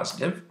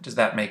positive. Does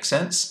that make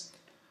sense?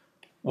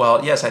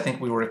 Well, yes, I think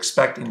we were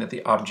expecting that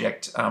the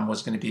object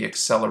was going to be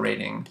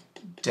accelerating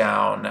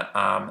down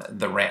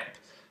the ramp.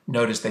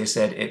 Notice they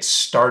said it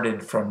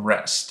started from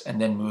rest and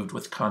then moved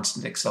with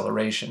constant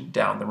acceleration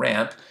down the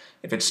ramp.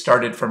 If it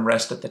started from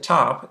rest at the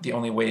top, the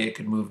only way it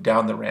could move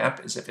down the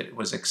ramp is if it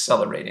was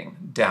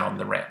accelerating down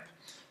the ramp.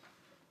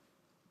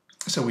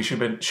 So we should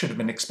have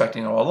been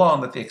expecting all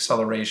along that the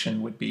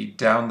acceleration would be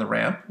down the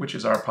ramp, which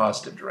is our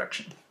positive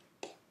direction.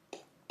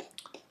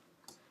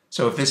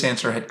 So if this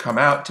answer had come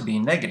out to be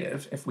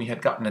negative, if we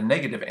had gotten a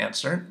negative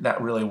answer,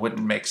 that really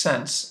wouldn't make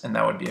sense, and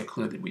that would be a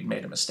clue that we'd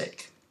made a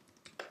mistake.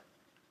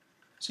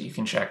 So you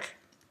can check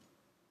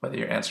whether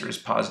your answer is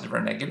positive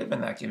or negative,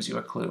 and that gives you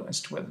a clue as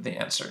to whether the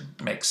answer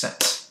makes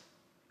sense.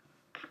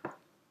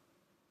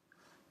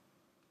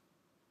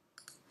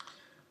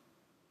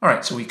 All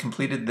right, so we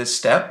completed this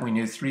step. We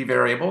knew 3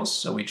 variables,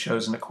 so we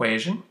chose an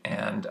equation,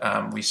 and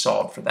we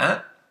solved for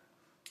that.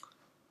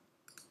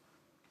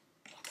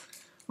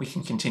 We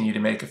can continue to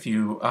make a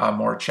few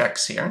more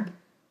checks here.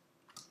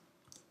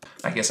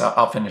 I guess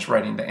I'll finish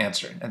writing the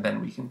answer, and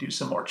then we can do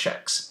some more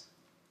checks.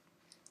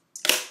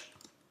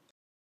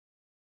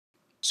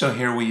 So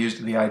here we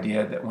used the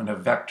idea that when a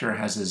vector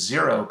has a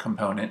 0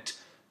 component,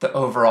 the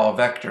overall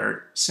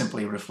vector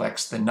simply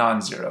reflects the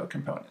non-zero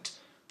component.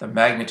 The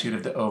magnitude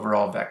of the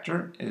overall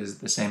vector is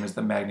the same as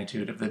the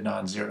magnitude of the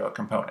non-zero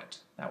component.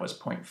 That was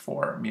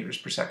 0.4 meters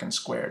per second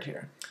squared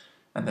here.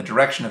 And the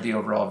direction of the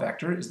overall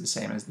vector is the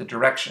same as the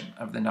direction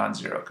of the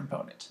non-zero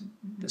component.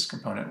 This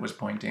component was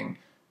pointing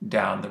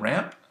down the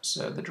ramp,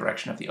 so the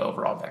direction of the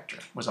overall vector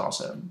was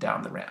also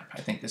down the ramp.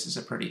 I think this is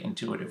a pretty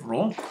intuitive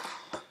rule.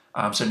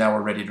 So now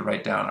we're ready to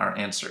write down our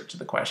answer to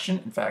the question.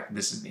 In fact,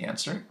 this is the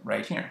answer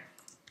right here.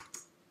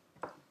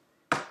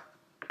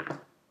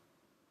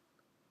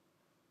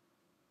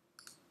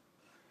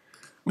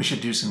 We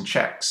should do some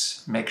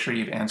checks. Make sure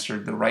you've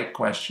answered the right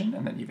question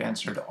and that you've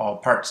answered all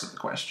parts of the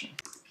question.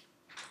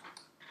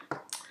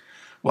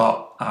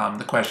 Well,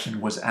 the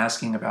question was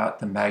asking about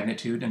the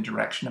magnitude and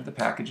direction of the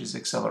package's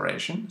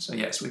acceleration. So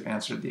yes, we've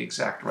answered the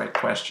exact right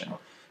question. Do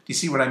you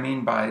see what I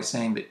mean by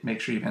saying that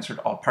make sure you've answered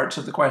all parts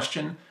of the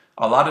question?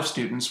 A lot of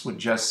students would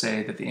just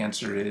say that the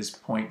answer is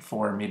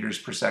 0.4 meters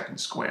per second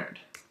squared.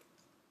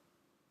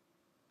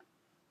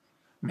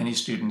 Many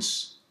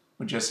students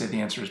would just say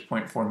the answer is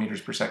 0.4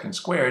 meters per second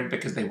squared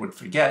because they would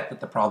forget that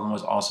the problem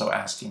was also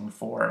asking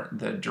for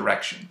the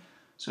direction.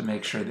 So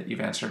make sure that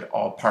you've answered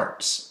all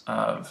parts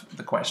of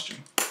the question.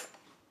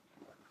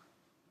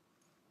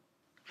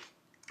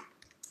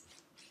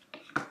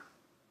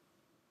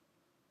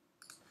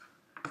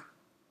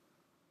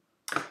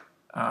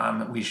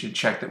 We should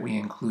check that we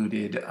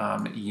included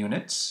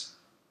units,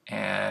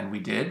 and we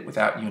did.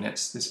 Without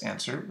units, this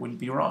answer would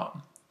be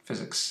wrong.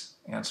 Physics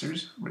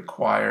answers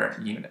require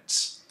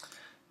units.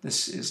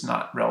 This is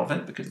not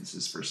relevant because this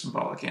is for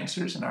symbolic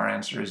answers, and our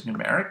answer is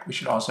numeric. We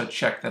should also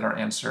check that our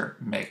answer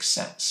makes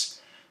sense.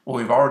 Well,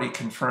 we've already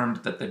confirmed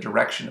that the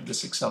direction of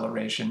this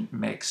acceleration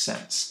makes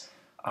sense.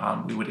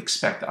 We would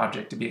expect the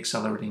object to be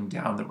accelerating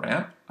down the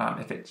ramp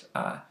if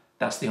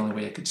that's the only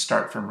way it could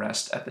start from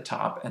rest at the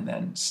top and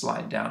then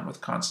slide down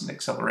with constant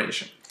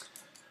acceleration.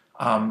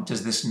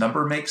 Does this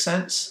number make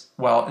sense?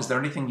 Well, is there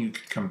anything you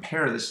could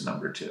compare this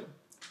number to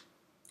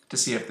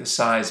see if the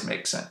size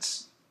makes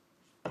sense?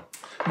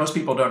 Most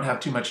people don't have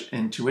too much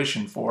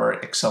intuition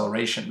for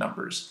acceleration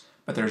numbers,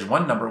 but there's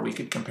one number we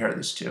could compare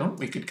this to.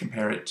 We could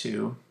compare it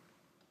to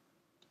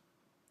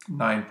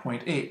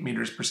 9.8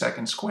 meters per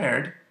second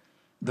squared,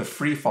 the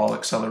free fall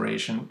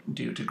acceleration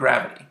due to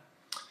gravity.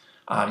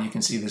 You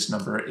can see this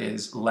number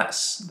is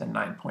less than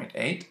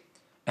 9.8,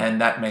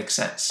 and that makes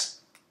sense.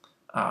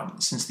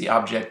 Since the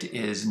object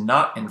is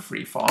not in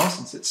free fall,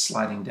 since it's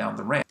sliding down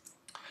the ramp,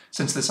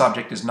 since this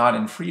object is not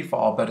in free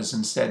fall but is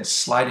instead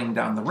sliding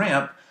down the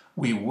ramp,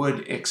 we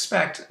would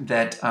expect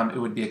that it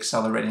would be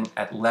accelerating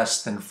at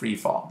less than free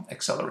fall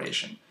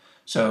acceleration.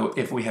 So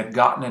if we had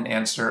gotten an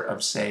answer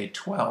of, say,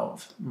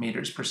 12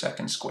 meters per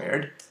second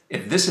squared,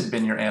 if this had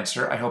been your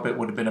answer, I hope it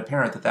would have been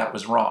apparent that that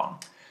was wrong.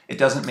 It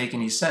doesn't make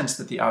any sense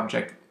that the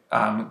object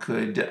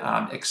could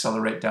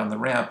accelerate down the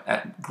ramp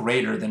at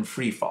greater than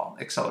free fall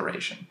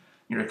acceleration.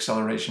 Your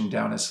acceleration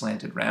down a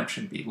slanted ramp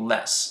should be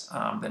less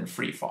than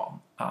free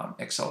fall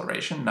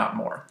acceleration, not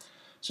more.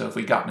 So if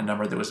we'd gotten a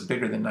number that was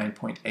bigger than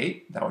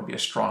 9.8, that would be a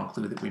strong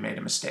clue that we made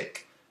a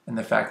mistake. And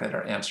the fact that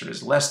our answer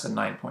is less than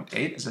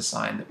 9.8 is a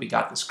sign that we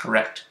got this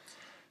correct.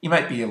 You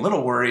might be a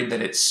little worried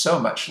that it's so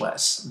much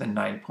less than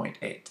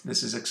 9.8.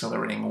 This is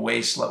accelerating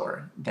way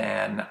slower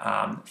than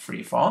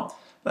free fall.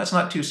 But that's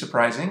not too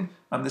surprising.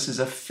 This is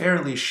a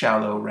fairly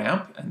shallow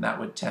ramp, and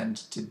that would tend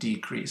to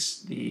decrease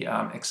the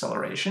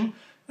acceleration.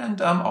 And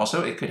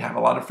also, it could have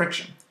a lot of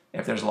friction.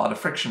 If there's a lot of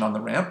friction on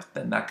the ramp,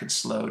 then that could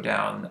slow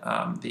down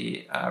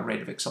the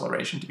rate of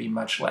acceleration to be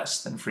much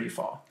less than free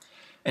fall.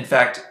 In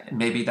fact,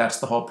 maybe that's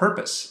the whole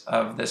purpose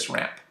of this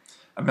ramp.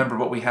 Remember,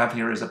 what we have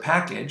here is a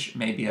package,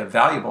 maybe a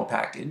valuable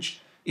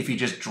package. If you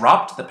just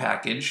dropped the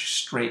package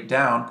straight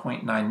down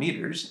 0.9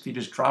 meters, if you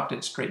just dropped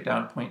it straight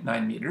down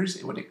 0.9 meters,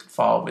 it would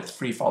fall with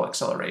free fall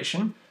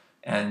acceleration,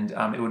 and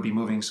it would be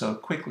moving so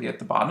quickly at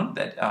the bottom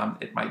that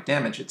it might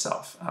damage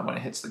itself when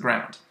it hits the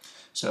ground.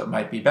 So it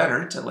might be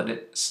better to let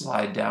it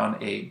slide down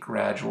a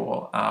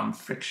gradual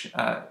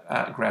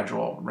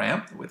gradual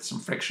ramp with some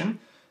friction.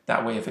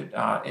 That way, if it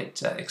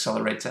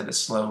accelerates at a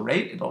slow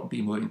rate, it'll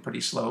be moving pretty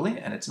slowly,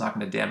 and it's not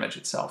going to damage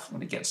itself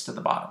when it gets to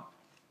the bottom.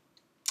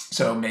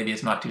 So maybe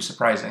it's not too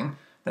surprising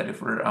that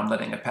if we're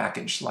letting a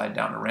package slide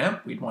down a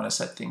ramp, we'd want to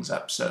set things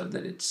up so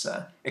that it's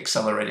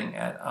accelerating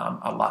at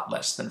a lot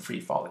less than free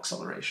fall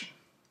acceleration.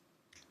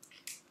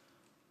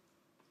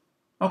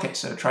 Okay,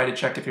 so try to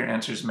check if your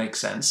answers make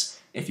sense.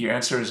 If your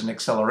answer is an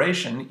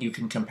acceleration, you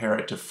can compare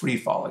it to free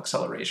fall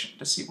acceleration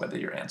to see whether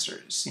your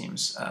answer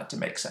seems to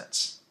make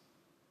sense.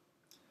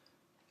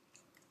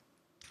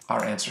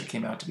 Our answer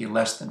came out to be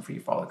less than free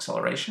fall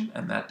acceleration,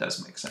 and that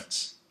does make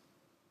sense.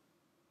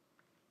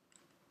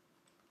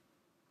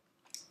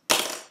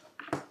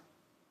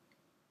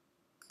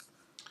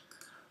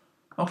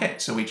 Okay,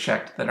 so we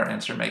checked that our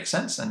answer makes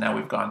sense, and now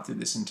we've gone through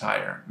this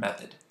entire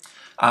method.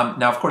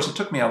 Now, of course, it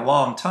took me a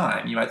long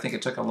time. You might think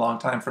it took a long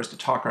time for us to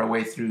talk our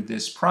way through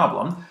this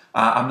problem.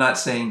 I'm not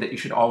saying that you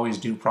should always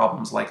do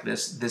problems like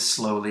this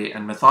slowly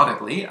and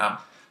methodically.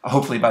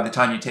 Hopefully, by the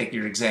time you take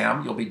your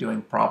exam, you'll be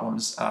doing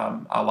problems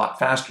a lot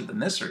faster than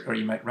this, or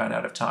you might run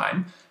out of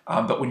time.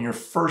 But when you're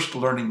first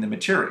learning the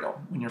material,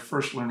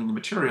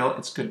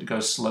 it's good to go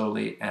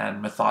slowly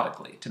and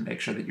methodically to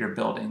make sure that you're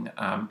building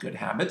good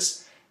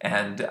habits.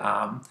 And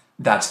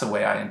that's the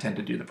way I intend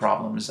to do the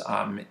problems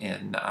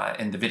in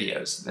the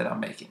videos that I'm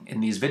making. In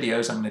these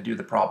videos, I'm going to do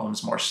the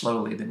problems more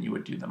slowly than you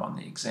would do them on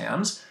the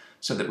exams,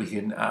 so that we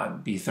can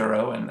be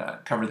thorough and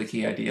cover the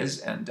key ideas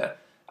and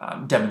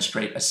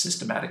demonstrate a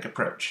systematic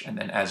approach. And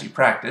then as you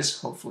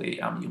practice, hopefully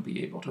you'll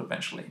be able to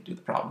eventually do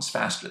the problems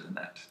faster than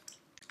that.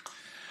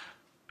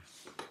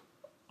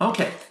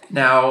 Okay,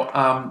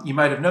 now you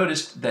might have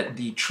noticed that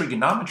the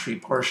trigonometry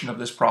portion of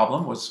this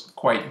problem was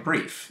quite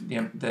brief.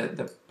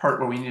 The part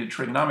where we needed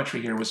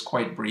trigonometry here was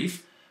quite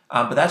brief,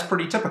 but that's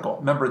pretty typical.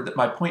 Remember that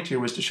my point here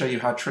was to show you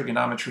how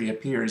trigonometry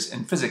appears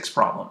in physics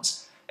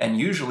problems. And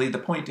usually the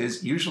point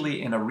is,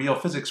 usually in a real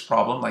physics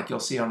problem, like you'll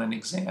see on an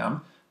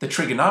exam, the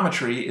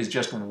trigonometry is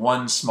just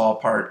one small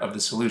part of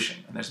the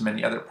solution, and there's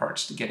many other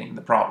parts to getting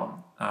the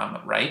problem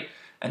right.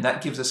 And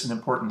that gives us an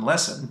important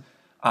lesson.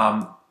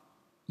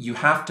 You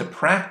have to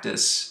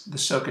practice the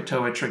SOH CAH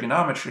TOA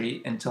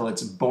trigonometry until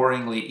it's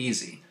boringly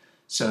easy,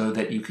 so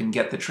that you can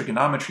get the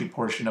trigonometry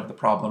portion of the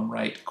problem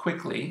right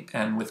quickly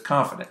and with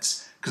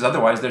confidence, because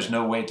otherwise there's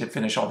no way to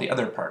finish all the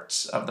other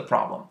parts of the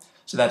problem.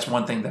 So that's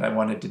one thing that I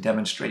wanted to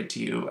demonstrate to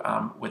you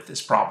with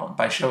this problem.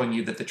 By showing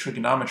you that the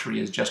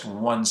trigonometry is just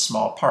one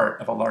small part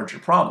of a larger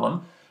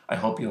problem, I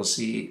hope you'll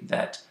see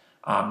that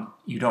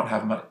you don't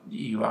have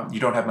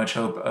much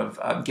hope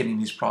of getting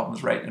these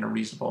problems right in a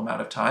reasonable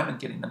amount of time and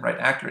getting them right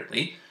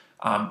accurately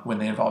when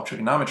they involve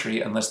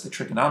trigonometry, unless the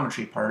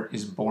trigonometry part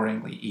is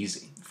boringly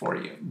easy for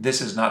you.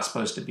 This is not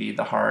supposed to be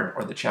the hard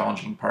or the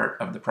challenging part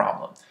of the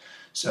problem.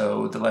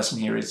 So the lesson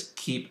here is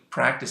keep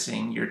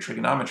practicing your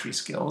trigonometry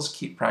skills,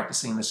 keep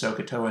practicing the SOH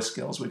CAH TOA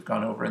skills we've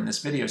gone over in this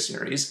video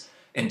series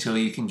until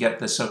you can get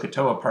the SOH CAH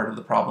TOA part of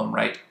the problem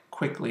right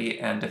quickly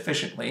and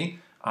efficiently.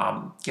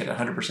 Get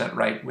 100%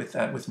 right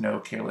with no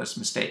careless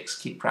mistakes.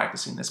 Keep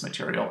practicing this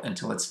material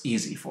until it's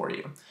easy for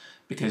you,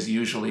 because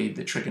usually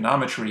the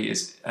trigonometry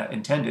is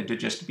intended to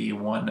just be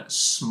one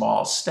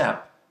small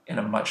step in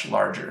a much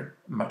larger,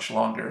 much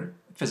longer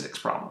physics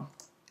problem,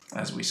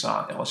 as we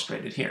saw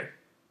illustrated here.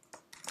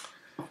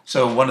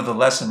 So one of the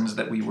lessons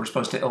that we were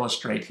supposed to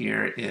illustrate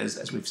here is,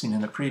 as we've seen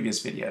in the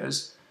previous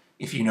videos,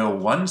 if you know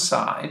one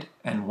side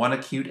and one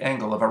acute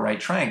angle of a right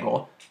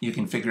triangle, you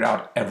can figure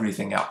out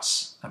everything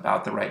else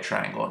about the right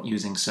triangle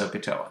using SOH CAH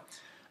TOA.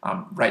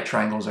 Right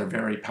triangles are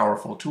very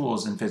powerful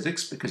tools in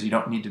physics because you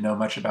don't need to know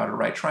much about a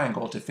right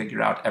triangle to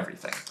figure out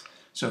everything.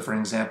 So for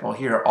example,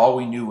 here all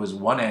we knew was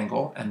one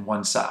angle and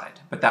one side,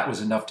 but that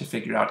was enough to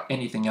figure out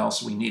anything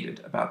else we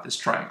needed about this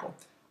triangle.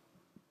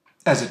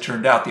 As it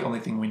turned out, the only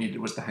thing we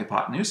needed was the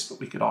hypotenuse, but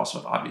we could also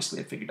have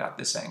obviously figured out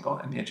this angle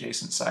and the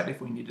adjacent side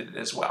if we needed it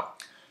as well.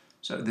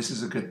 So this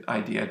is a good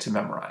idea to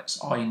memorize.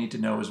 All you need to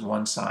know is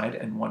one side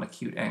and one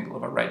acute angle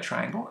of a right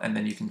triangle, and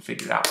then you can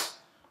figure out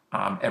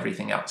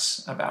everything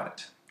else about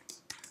it.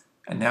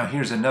 And now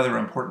here's another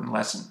important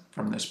lesson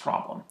from this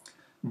problem.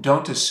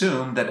 Don't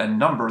assume that a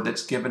number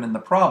that's given in the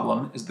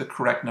problem is the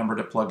correct number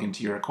to plug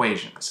into your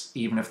equations,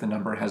 even if the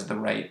number has the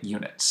right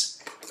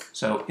units.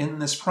 So in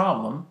this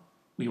problem,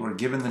 we were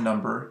given the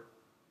number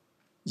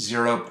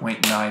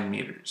 0.9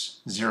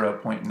 meters,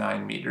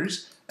 0.9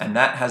 meters, and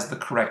that has the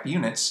correct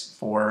units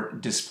for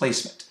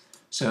displacement.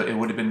 So it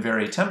would have been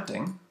very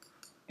tempting,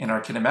 in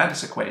our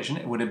kinematics equation,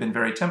 it would have been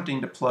very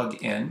tempting to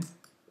plug in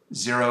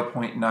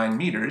 0.9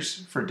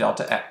 meters for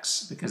delta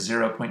x, because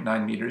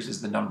 0.9 meters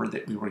is the number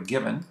that we were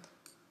given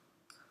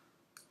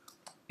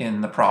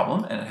in the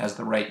problem, and it has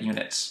the right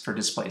units for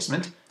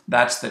displacement.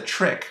 That's the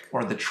trick,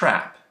 or the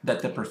trap,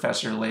 that the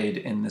professor laid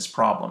in this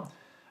problem.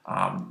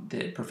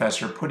 The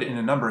professor put in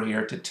a number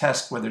here to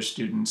test whether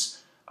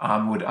students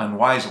would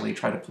unwisely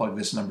try to plug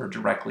this number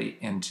directly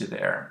into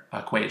their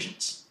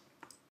equations.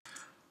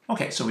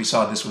 Okay, so we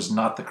saw this was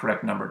not the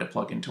correct number to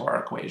plug into our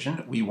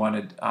equation. We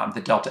wanted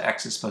the delta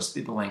x is supposed to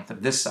be the length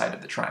of this side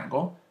of the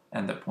triangle,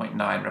 and the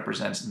 0.9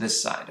 represents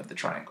this side of the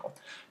triangle.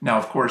 Now,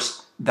 of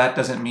course, that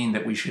doesn't mean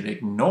that we should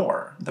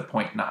ignore the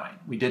 0.9.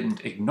 We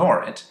didn't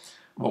ignore it.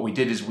 What we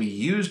did is we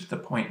used the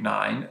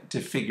 0.9 to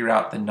figure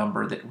out the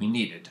number that we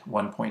needed,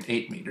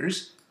 1.8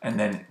 meters, and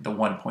then the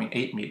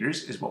 1.8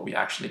 meters is what we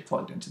actually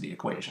plugged into the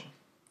equation.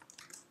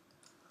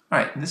 All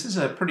right, this is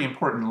a pretty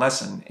important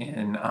lesson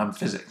in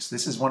physics.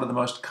 This is one of the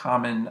most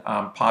common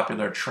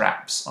popular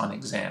traps on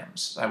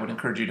exams. I would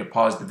encourage you to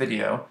pause the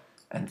video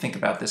and think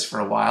about this for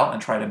a while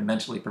and try to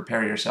mentally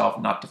prepare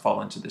yourself not to fall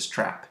into this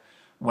trap.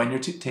 When you're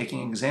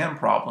taking exam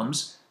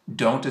problems,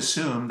 don't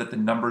assume that the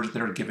numbers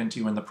that are given to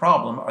you in the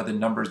problem are the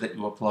numbers that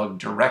you will plug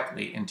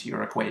directly into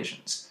your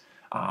equations.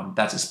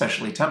 That's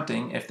especially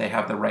tempting if they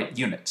have the right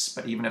units,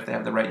 but even if they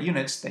have the right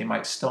units, they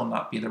might still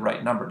not be the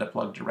right number to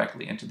plug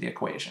directly into the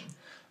equation.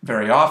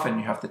 Very often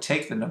you have to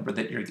take the number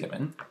that you're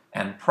given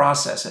and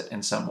process it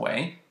in some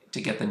way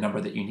to get the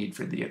number that you need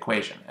for the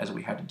equation, as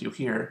we had to do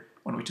here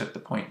when we took the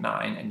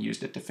 0.9 and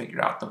used it to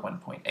figure out the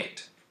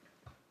 1.8.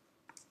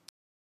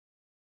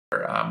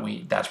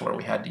 That's where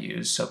we had to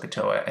use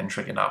SOH-CAH and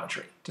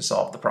trigonometry to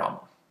solve the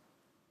problem.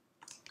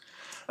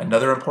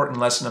 Another important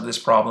lesson of this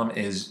problem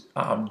is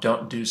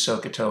don't do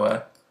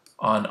SOH-CAH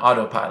on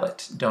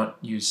autopilot. Don't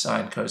use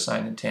sine,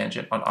 cosine, and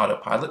tangent on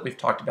autopilot. We've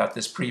talked about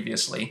this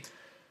previously.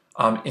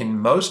 In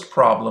most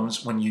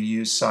problems, when you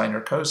use sine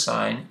or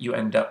cosine, you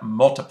end up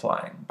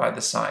multiplying by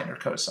the sine or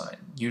cosine.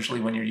 Usually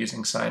when you're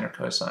using sine or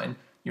cosine,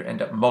 you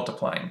end up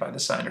multiplying by the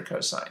sine or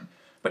cosine.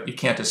 But you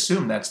can't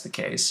assume that's the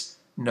case.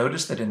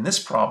 Notice that in this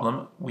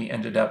problem, we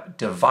ended up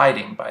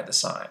dividing by the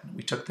sine.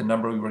 We took the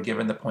number we were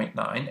given, the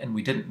 0.9, and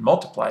we didn't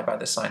multiply by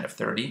the sine of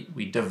 30,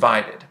 we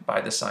divided by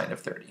the sine of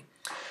 30.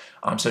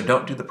 So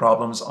don't do the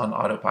problems on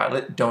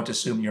autopilot. Don't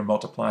assume you're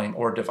multiplying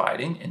or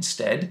dividing.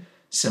 Instead,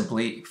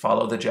 simply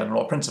follow the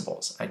general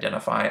principles.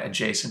 Identify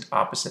adjacent,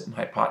 opposite, and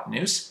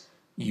hypotenuse.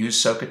 Use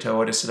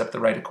SOH-CAH to set up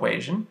the right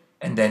equation,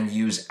 and then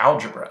use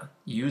algebra.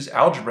 Use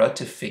algebra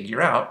to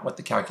figure out what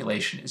the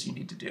calculation is you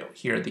need to do.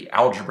 Here, the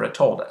algebra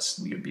told us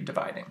we would be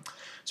dividing.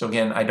 So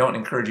again, I don't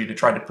encourage you to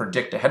try to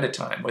predict ahead of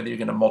time whether you're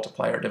going to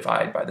multiply or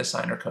divide by the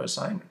sine or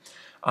cosine.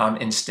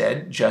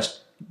 Instead,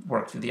 just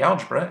work through the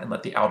algebra and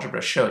let the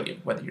algebra show you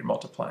whether you're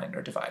multiplying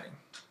or dividing.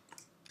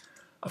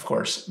 Of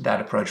course, that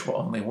approach will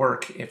only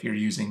work if you're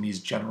using these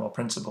general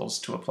principles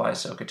to apply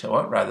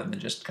SOH-CAH rather than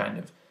just kind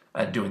of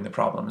doing the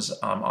problems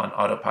on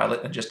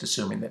autopilot and just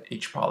assuming that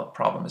each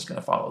problem is going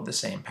to follow the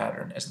same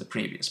pattern as the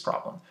previous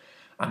problem.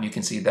 You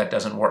can see that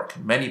doesn't work.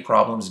 Many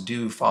problems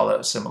do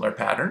follow similar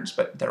patterns,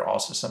 but there are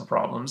also some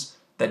problems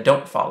that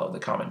don't follow the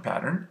common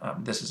pattern.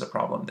 This is a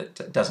problem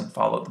that doesn't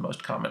follow the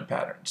most common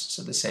patterns.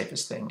 So the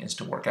safest thing is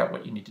to work out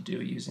what you need to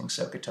do using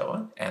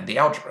SOH-CAH and the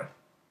algebra.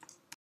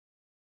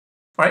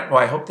 All right,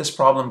 well, I hope this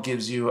problem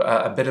gives you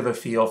a bit of a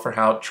feel for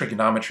how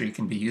trigonometry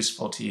can be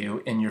useful to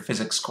you in your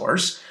physics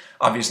course.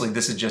 Obviously,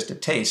 this is just a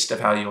taste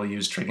of how you'll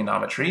use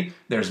trigonometry.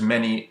 There's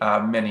many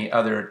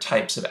other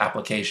types of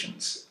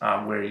applications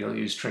where you'll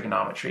use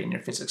trigonometry in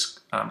your physics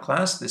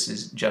class. This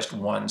is just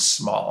one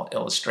small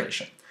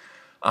illustration.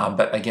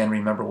 But again,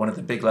 remember, one of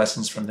the big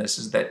lessons from this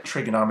is that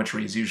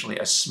trigonometry is usually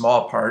a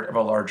small part of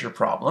a larger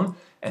problem,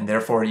 and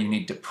therefore you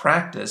need to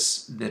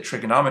practice the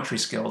trigonometry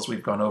skills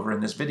we've gone over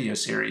in this video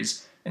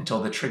series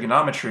until the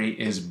trigonometry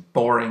is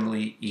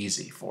boringly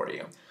easy for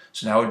you.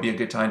 So now would be a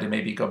good time to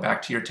maybe go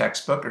back to your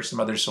textbook or some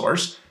other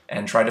source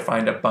and try to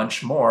find a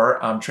bunch more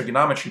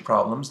trigonometry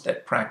problems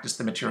that practice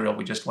the material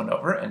we just went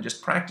over, and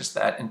just practice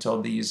that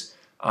until these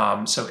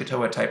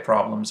SOH-CAH type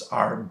problems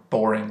are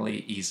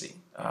boringly easy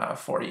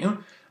for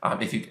you.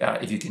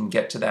 If you can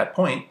get to that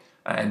point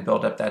and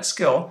build up that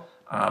skill,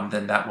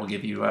 then that will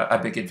give you a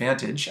big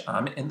advantage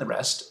in the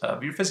rest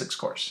of your physics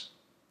course.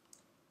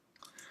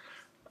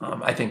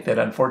 I think that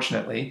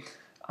unfortunately,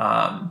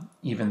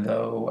 even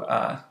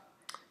though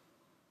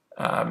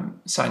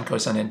sine,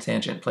 cosine, and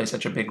tangent play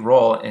such a big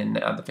role in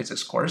the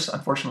physics course,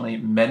 unfortunately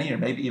many or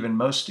maybe even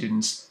most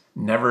students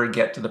never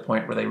get to the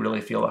point where they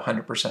really feel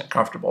 100%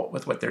 comfortable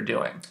with what they're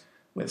doing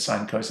with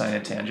sine, cosine,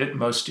 and tangent.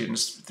 Most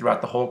students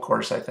throughout the whole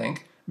course, I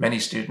think, many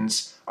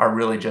students are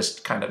really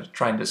just kind of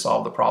trying to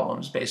solve the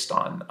problems based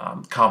on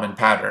common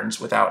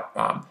patterns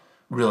without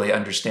really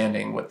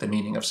understanding what the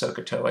meaning of SOH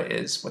CAH TOA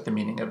is, what the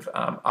meaning of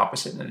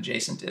opposite and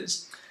adjacent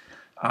is.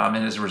 And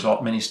as a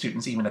result, many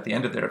students, even at the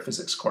end of their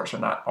physics course, are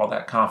not all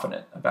that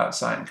confident about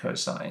sine,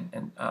 cosine,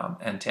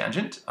 and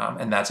tangent.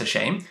 And that's a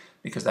shame,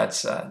 because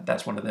that's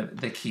one of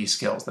the key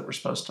skills that we're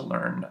supposed to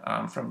learn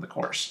from the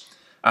course.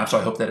 So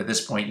I hope that at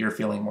this point you're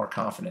feeling more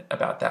confident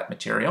about that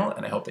material,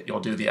 and I hope that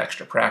you'll do the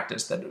extra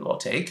practice that it will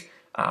take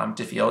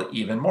to feel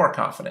even more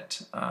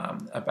confident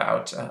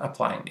about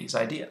applying these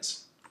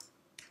ideas.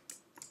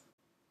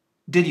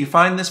 Did you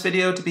find this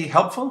video to be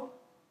helpful?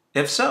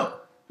 If so,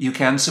 you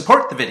can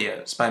support the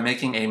videos by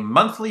making a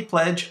monthly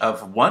pledge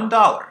of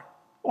 $1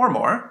 or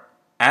more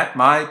at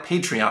my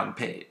Patreon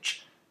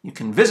page. You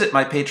can visit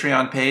my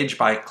Patreon page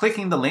by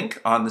clicking the link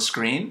on the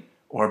screen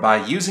or by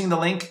using the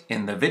link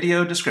in the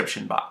video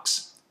description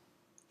box.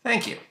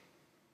 Thank you.